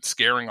people and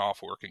scaring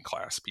off working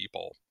class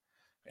people.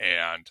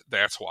 And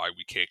that's why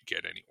we can't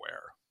get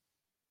anywhere.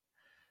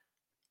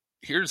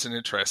 Here's an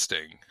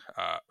interesting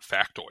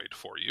factoid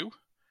for you.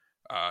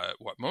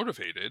 What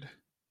motivated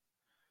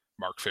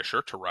Mark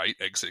Fisher to write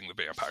Exiting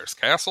the Vampire's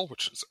Castle,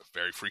 which is a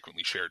very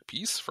frequently shared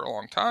piece for a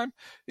long time,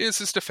 is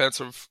his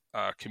defense of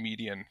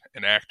comedian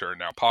and actor and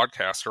now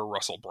podcaster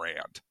Russell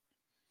Brand.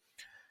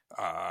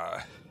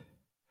 I'm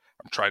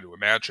trying to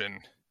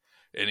imagine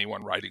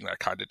anyone writing that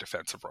kind of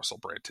defense of Russell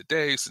Brand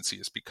today, since he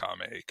has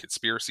become a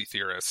conspiracy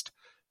theorist,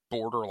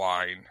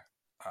 borderline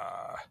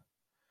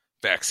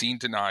vaccine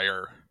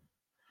denier,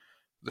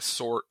 the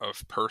sort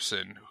of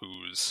person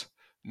whose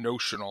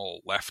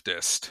notional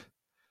leftist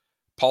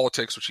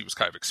politics, which he was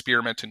kind of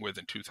experimenting with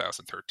in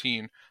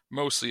 2013,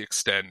 mostly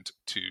extend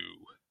to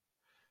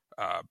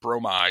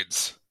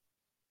bromides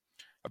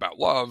about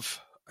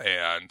love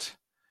and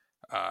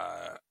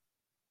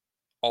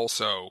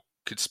also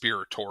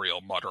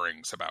conspiratorial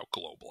mutterings about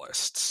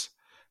globalists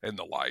and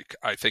the like.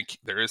 I think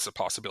there is a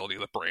possibility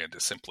that Brand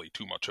is simply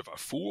too much of a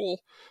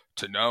fool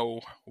to know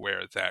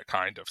where that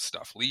kind of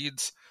stuff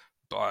leads,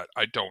 but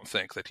I don't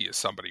think that he is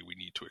somebody we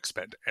need to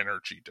expend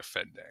energy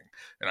defending.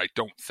 And I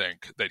don't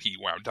think that he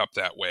wound up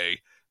that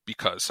way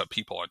because some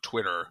people on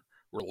Twitter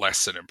were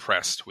less than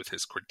impressed with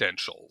his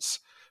credentials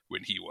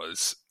when he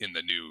was in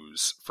the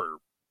news for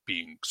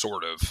being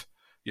sort of,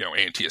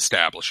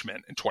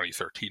 anti-establishment in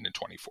 2013 and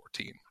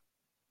 2014.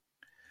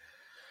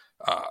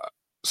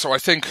 So I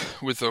think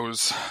with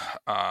those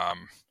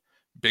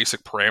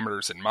basic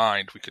parameters in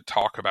mind, we could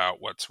talk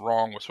about what's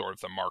wrong with sort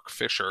of the Mark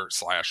Fisher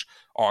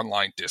 /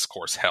 online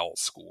discourse hell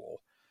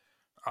school.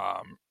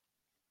 I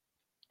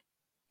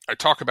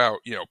talk about,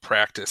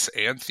 practice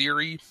and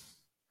theory,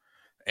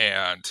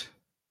 and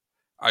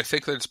I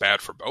think that it's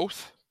bad for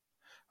both.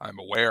 I'm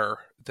aware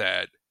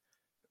that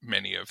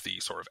many of the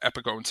sort of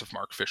epigones of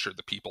Mark Fisher,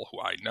 the people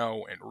who I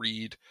know and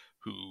read,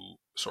 who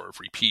sort of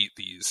repeat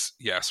these,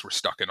 yes, we're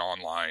stuck in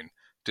online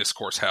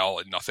discourse hell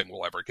and nothing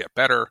will ever get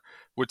better,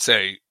 would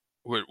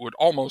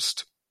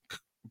almost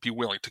be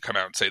willing to come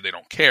out and say they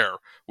don't care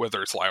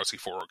whether it's lousy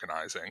for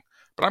organizing.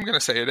 But I'm going to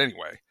say it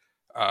anyway.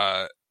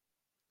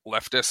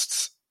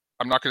 Leftists,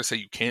 I'm not going to say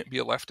you can't be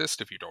a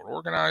leftist if you don't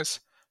organize,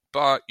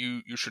 but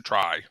you should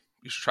try.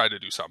 You should try to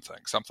do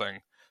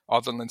something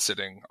other than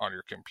sitting on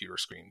your computer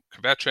screen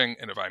kvetching,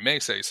 and if I may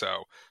say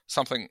so,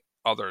 something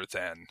other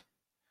than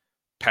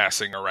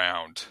passing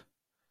around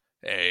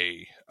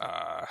a,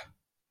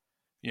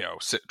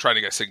 trying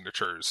to get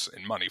signatures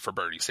and money for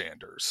Bernie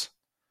Sanders.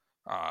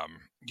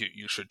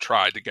 You should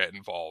try to get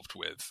involved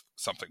with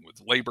something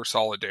with labor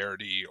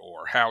solidarity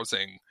or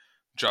housing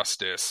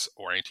justice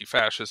or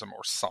anti-fascism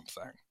or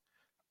something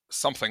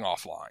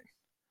offline.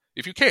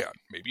 If you can,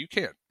 maybe you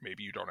can't.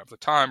 Maybe you don't have the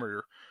time,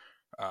 or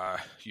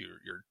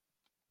you're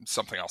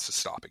something else is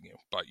stopping you.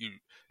 But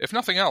if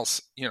nothing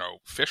else,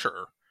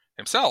 Fisher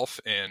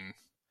himself in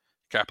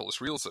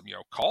capitalist realism,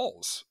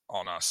 calls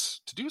on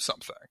us to do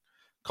something,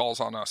 calls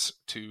on us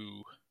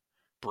to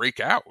break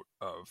out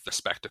of the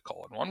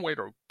spectacle. And one way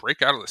to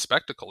break out of the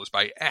spectacle is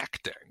by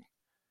acting.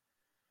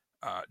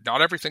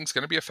 Not everything's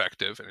going to be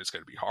effective, and it's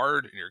going to be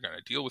hard, and you're going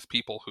to deal with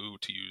people who,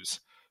 to use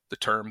the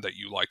term that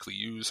you likely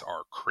use,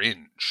 are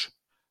cringe.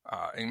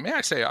 And may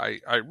I say,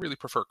 I really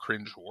prefer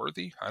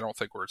cringe-worthy. I don't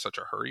think we're in such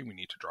a hurry. We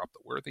need to drop the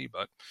worthy,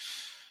 but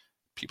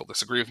people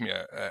disagree with me,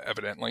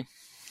 evidently.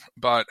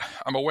 But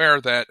I'm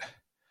aware that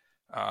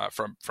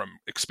from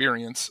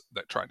experience,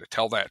 that trying to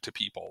tell that to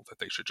people that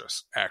they should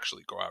just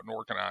actually go out and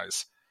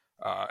organize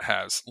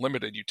has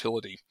limited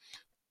utility.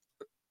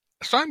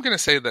 So I'm going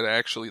to say that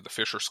actually the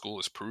Fisher School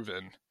has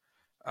proven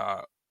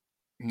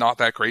not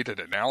that great at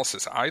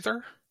analysis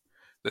either,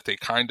 that they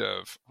kind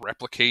of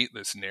replicate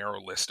this narrow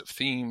list of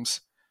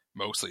themes,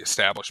 mostly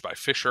established by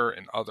Fisher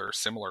and other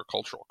similar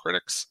cultural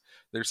critics.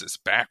 There's this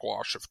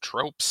backwash of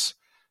tropes.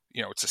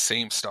 It's the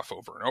same stuff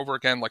over and over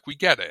again. Like, we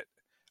get it.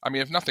 I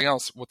mean, if nothing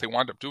else, what they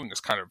wind up doing is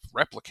kind of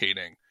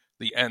replicating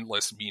the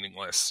endless,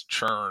 meaningless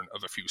churn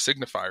of a few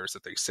signifiers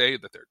that they say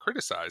that they're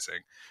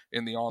criticizing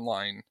in the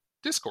online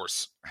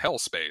discourse hell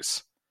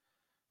space.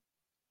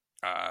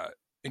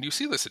 And you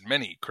see this in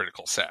many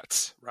critical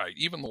sets, right?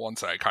 Even the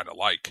ones that I kind of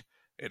like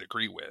and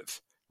agree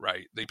with,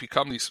 right? They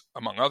become these,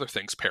 among other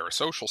things,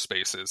 parasocial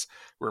spaces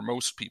where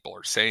most people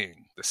are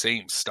saying the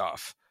same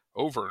stuff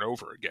over and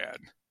over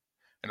again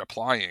and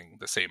applying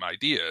the same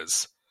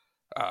ideas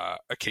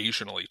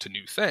occasionally to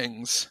new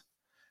things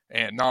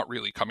and not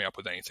really coming up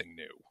with anything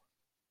new.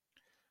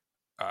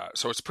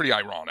 So it's pretty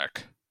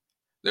ironic.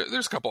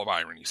 There's a couple of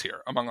ironies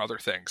here, among other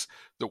things.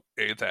 The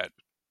way that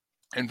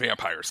in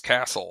Vampire's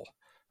Castle,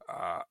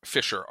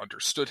 Fisher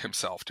understood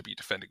himself to be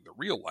defending the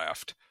real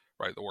left,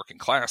 right, the working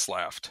class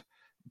left,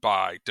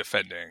 by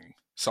defending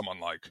someone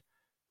like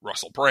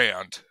Russell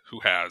Brand, who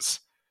has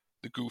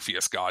the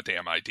goofiest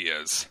goddamn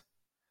ideas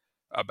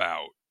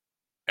about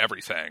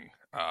everything.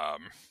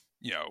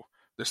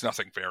 There's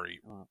nothing very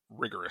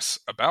rigorous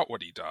about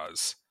what he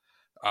does.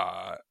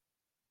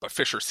 But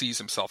Fisher sees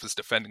himself as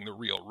defending the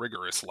real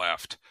rigorous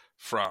left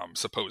from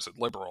supposed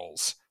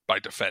liberals by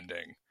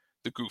defending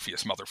the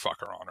goofiest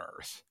motherfucker on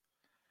earth.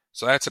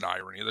 So that's an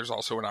irony. There's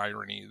also an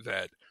irony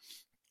that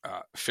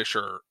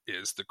Fisher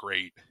is the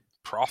great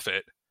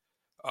prophet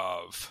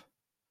of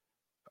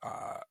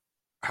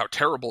how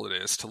terrible it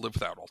is to live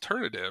without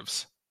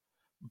alternatives,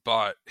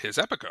 but his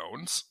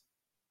epigones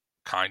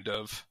kind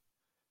of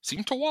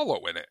seem to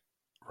wallow in it,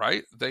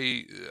 right?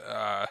 They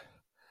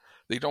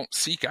don't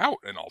seek out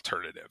an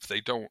alternative.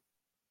 They don't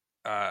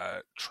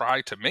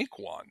try to make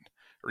one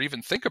or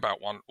even think about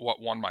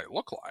what one might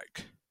look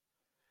like.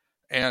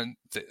 And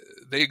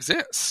they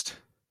exist.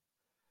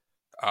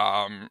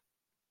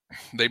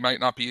 They might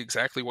not be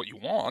exactly what you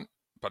want,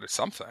 but it's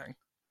something.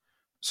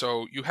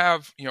 So you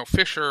have,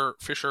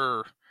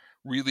 Fisher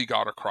really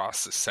got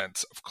across this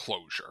sense of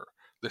closure,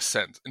 this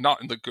sense,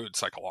 not in the good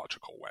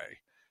psychological way,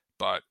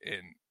 but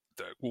in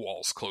the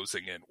walls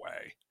closing in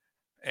way.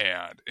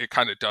 And it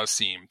kind of does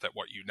seem that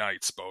what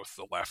unites both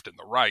the left and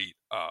the right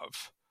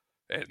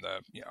and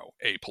the,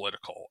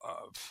 apolitical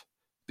of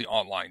the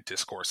online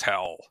discourse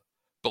hell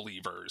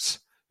believers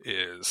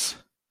is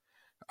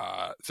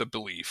the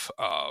belief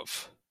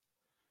of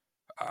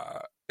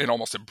an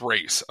almost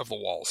embrace of the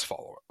walls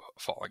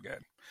falling in.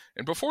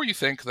 And before you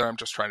think that I'm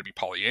just trying to be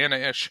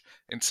Pollyanna-ish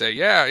and say,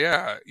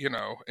 yeah,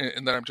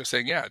 and then I'm just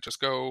saying, yeah, just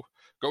go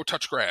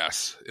touch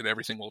grass and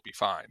everything will be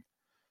fine.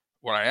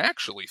 What I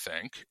actually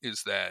think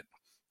is that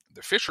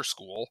the Fisher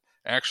School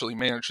actually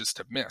manages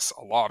to miss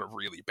a lot of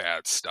really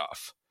bad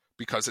stuff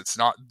because it's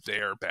not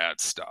their bad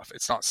stuff.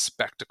 It's not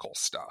spectacle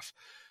stuff.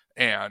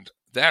 And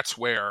that's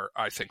where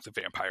I think the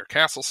Vampire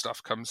Castle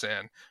stuff comes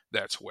in.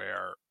 That's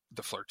where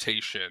the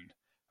flirtation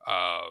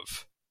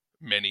of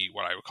many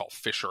what I would call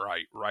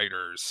Fisherite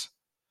writers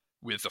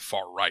with the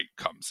far right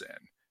comes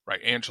in,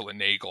 right? Angela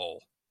Nagel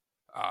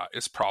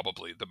is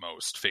probably the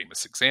most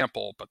famous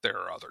example, but there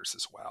are others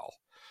as well.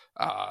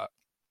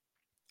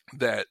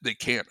 That they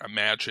can't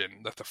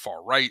imagine that the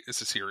far right is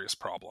a serious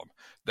problem,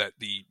 that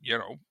the,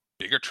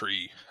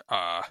 bigotry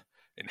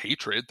and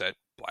hatred that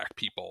Black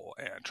people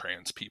and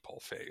trans people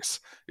face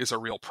is a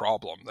real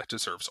problem that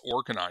deserves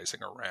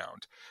organizing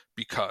around,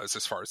 because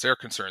as far as they're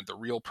concerned, the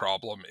real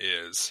problem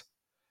is,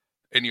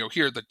 and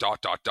here the ...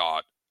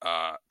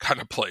 kind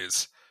of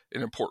plays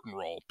an important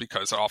role,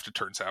 because it often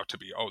turns out to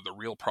be, the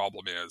real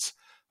problem is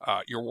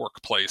your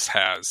workplace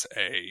has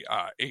a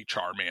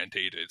HR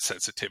mandated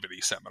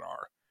sensitivity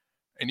seminar.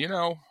 And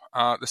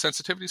the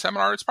sensitivity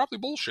seminar is probably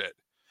bullshit.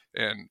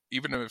 And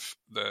even if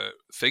the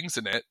things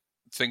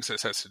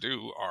this has to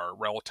do are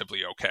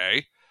relatively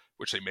okay,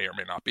 which they may or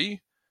may not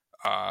be,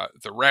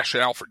 the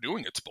rationale for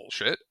doing it's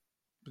bullshit.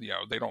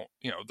 They don't,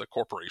 the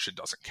corporation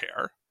doesn't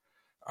care.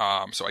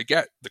 So I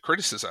get the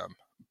criticism,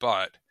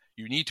 but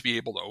you need to be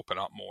able to open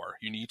up more.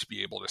 You need to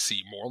be able to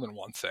see more than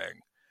one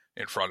thing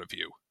in front of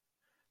you.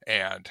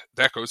 And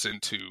that goes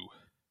into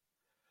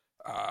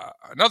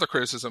another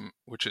criticism,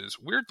 which is,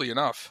 weirdly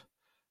enough,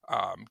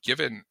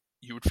 given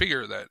you would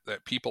figure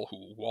that people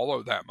who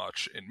wallow that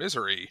much in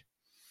misery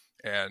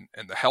and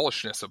the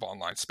hellishness of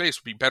online space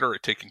would be better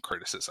at taking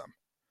criticism.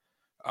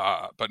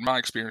 But in my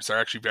experience, they're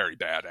actually very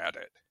bad at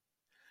it.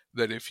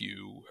 That if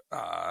you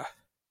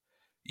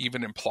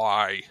even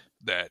imply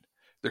that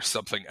there's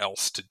something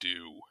else to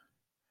do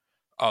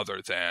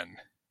other than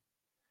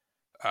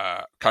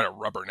kind of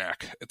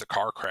rubberneck at the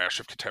car crash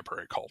of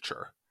contemporary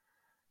culture,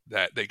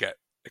 that they get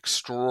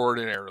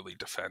extraordinarily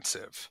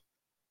defensive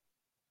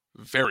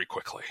very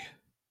quickly.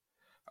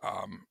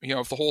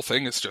 If the whole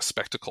thing is just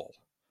spectacle,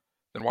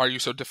 then why are you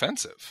so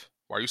defensive?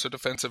 Why are you so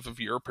defensive of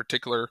your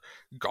particular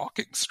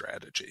gawking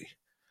strategy?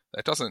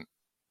 That doesn't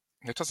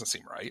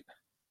seem right.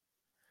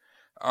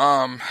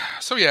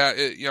 So yeah,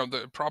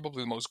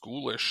 probably the most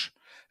ghoulish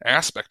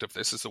aspect of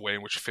this is the way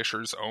in which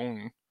Fisher's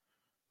own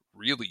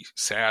really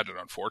sad and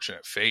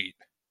unfortunate fate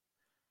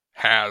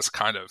has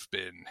kind of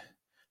been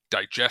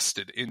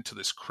digested into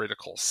this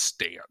critical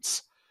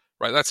stance,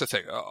 right? That's the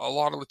thing. A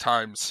lot of the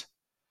times,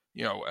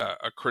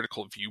 a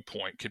critical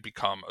viewpoint can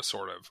become a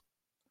sort of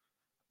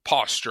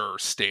posture or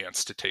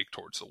stance to take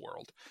towards the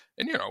world.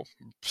 And,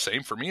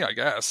 same for me, I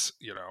guess,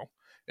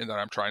 in that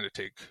I'm trying to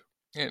take,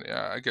 and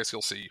I guess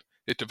you'll see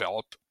it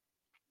develop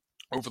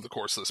over the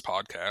course of this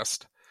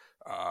podcast.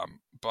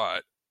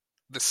 But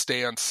the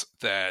stance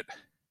that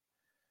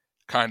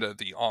kind of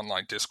the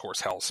online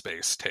discourse hell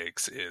space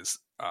takes is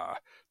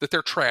that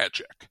they're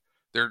tragic.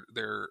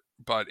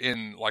 But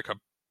in like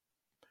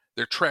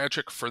they're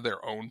tragic for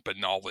their own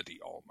banality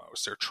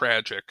almost. They're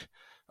tragic.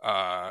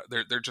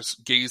 They're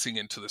just gazing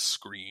into the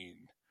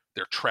screen.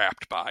 They're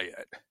trapped by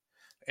it,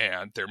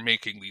 and they're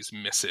making these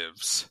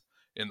missives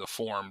in the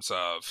forms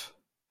of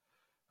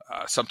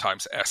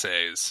sometimes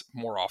essays,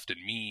 more often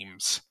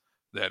memes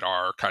that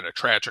are kind of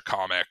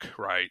tragicomic,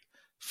 right?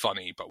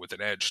 Funny, but with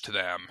an edge to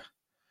them.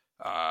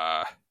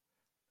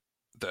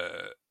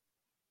 The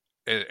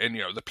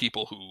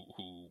people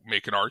who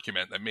make an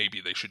argument that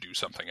maybe they should do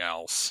something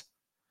else,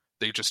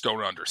 they just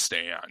don't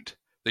understand.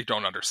 They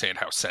don't understand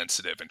how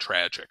sensitive and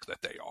tragic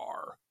that they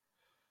are.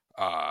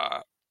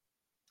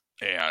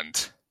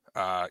 At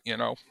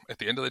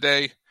the end of the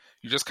day,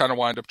 you just kind of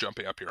wind up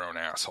jumping up your own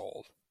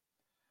asshole.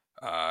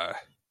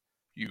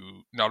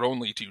 You not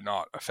only do you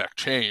not affect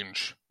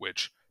change,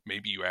 which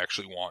maybe you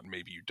actually want,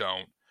 maybe you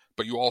don't,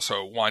 but you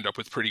also wind up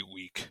with pretty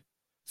weak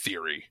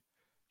theory.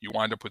 You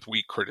wind up with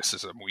weak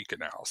criticism, weak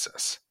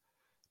analysis,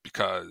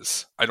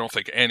 because I don't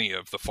think any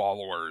of the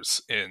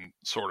followers in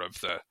sort of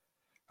the,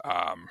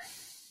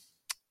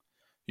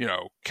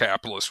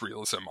 capitalist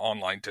realism,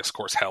 online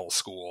discourse hell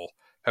school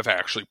have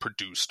actually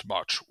produced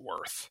much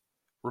worth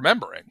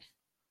remembering.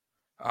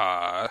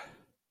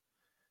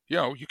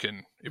 You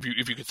can, if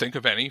you could think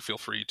of any, feel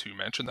free to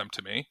mention them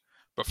to me.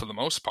 But for the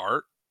most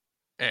part,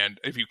 and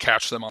if you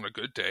catch them on a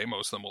good day,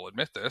 most of them will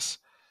admit this,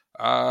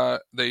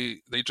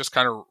 they just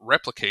kind of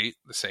replicate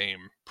the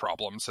same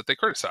problems that they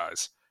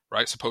criticize,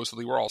 right?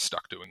 Supposedly we're all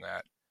stuck doing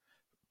that.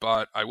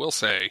 But I will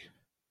say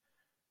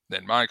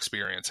that in my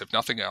experience, if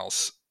nothing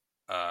else,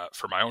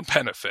 for my own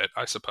benefit,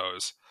 I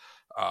suppose,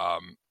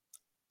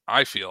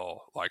 I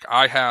feel like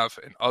I have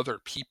and other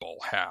people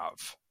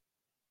have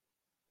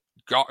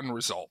gotten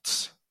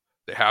results.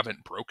 They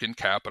haven't broken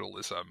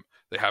capitalism.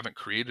 They haven't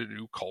created a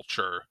new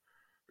culture,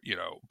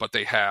 but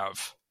they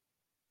have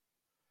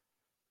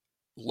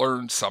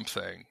learned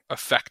something,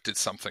 affected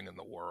something in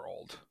the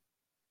world,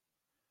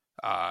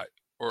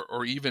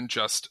 or even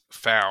just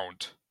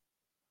found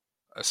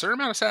a certain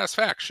amount of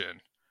satisfaction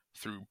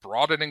through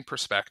broadening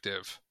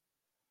perspective,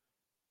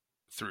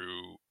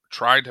 through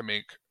trying to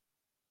make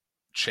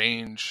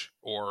change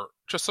or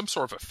just some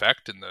sort of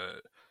effect in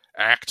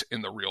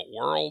the real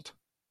world,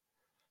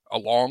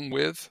 along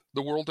with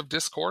the world of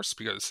discourse,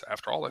 because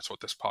after all, that's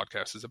what this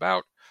podcast is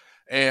about.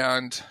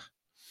 And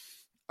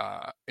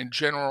in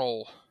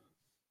general,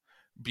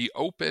 be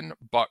open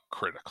but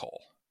critical.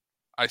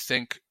 I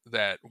think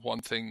that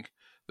one thing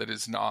that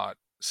is not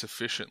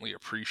sufficiently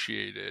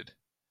appreciated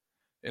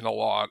in a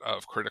lot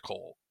of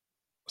critical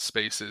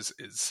spaces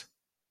is,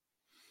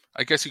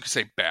 I guess you could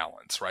say,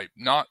 balance, right?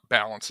 Not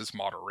balance is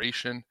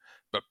moderation,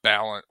 but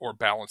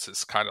balance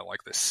is kind of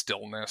like this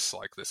stillness,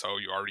 like this, oh,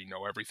 you already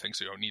know everything,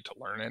 so you don't need to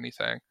learn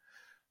anything.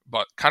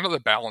 But kind of the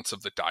balance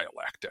of the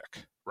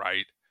dialectic,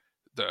 right?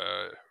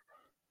 The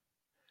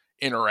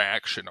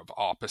interaction of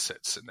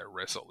opposites in their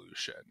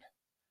resolution.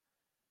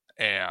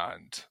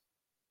 And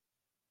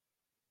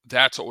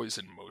that's always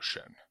in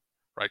motion,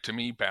 right? To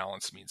me,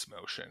 balance means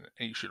motion,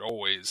 and you should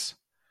always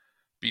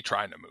be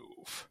trying to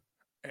move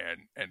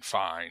and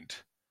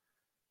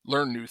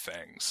learn new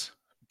things,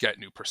 get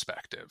new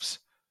perspectives.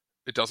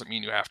 It doesn't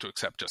mean you have to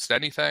accept just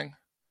anything,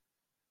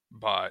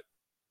 but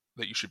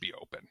that you should be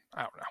open.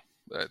 I don't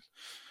know.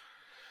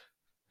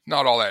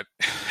 Not all that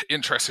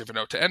interesting of a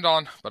note to end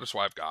on, but it's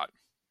what I've got.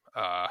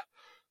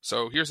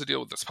 So here's the deal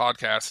with this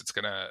podcast. It's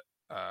going to,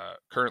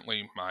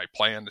 currently my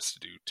plan is to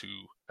do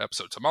 2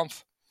 episodes a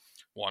month.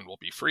 One will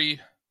be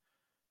free.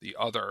 The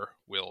other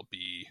will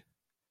be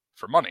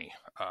for money.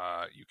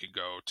 You can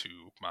go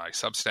to my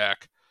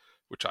Substack,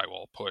 which I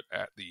will put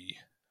at the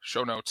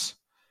show notes,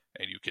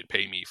 and you could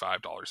pay me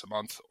 $5 a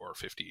month or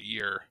 $50 a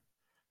year.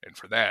 And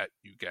for that,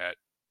 you get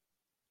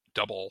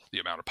double the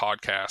amount of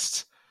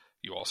podcasts.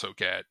 You also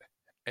get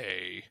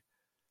a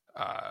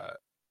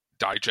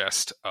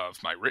digest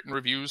of my written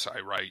reviews. I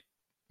write,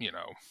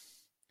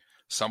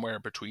 somewhere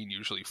between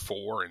usually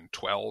 4 and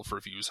 12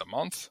 reviews a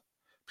month,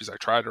 because I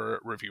try to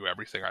review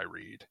everything I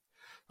read.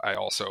 I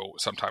also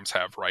sometimes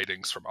have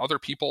writings from other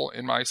people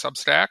in my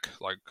Substack,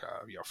 like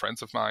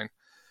friends of mine.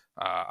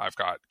 I've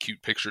got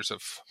cute pictures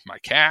of my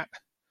cat,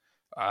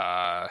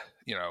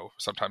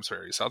 sometimes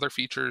various other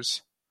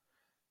features.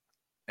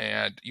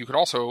 And you could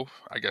also,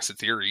 I guess in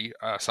theory,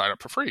 sign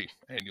up for free,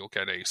 and you'll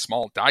get a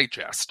small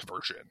digest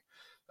version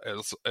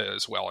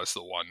as well as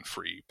the one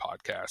free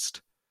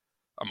podcast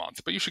a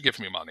month. But you should give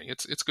me money.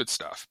 It's good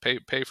stuff.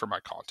 Pay for my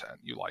content.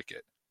 You like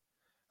it.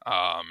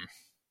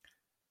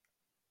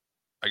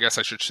 I guess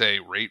I should say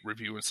rate,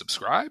 review, and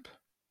subscribe.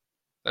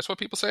 That's what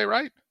people say,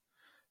 right?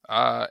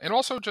 And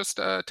also just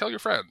tell your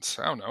friends.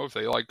 I don't know, if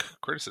they like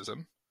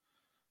criticism,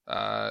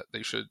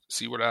 they should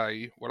see what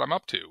I'm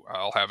up to.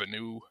 I'll have a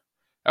new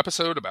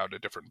episode about a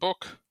different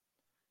book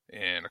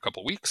in a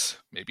couple weeks.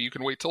 Maybe you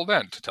can wait till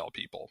then to tell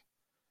people,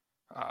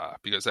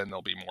 because then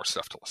there'll be more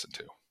stuff to listen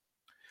to.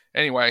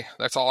 Anyway,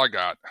 that's all I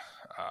got.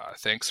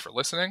 Thanks for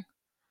listening,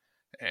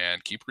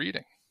 and keep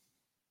reading.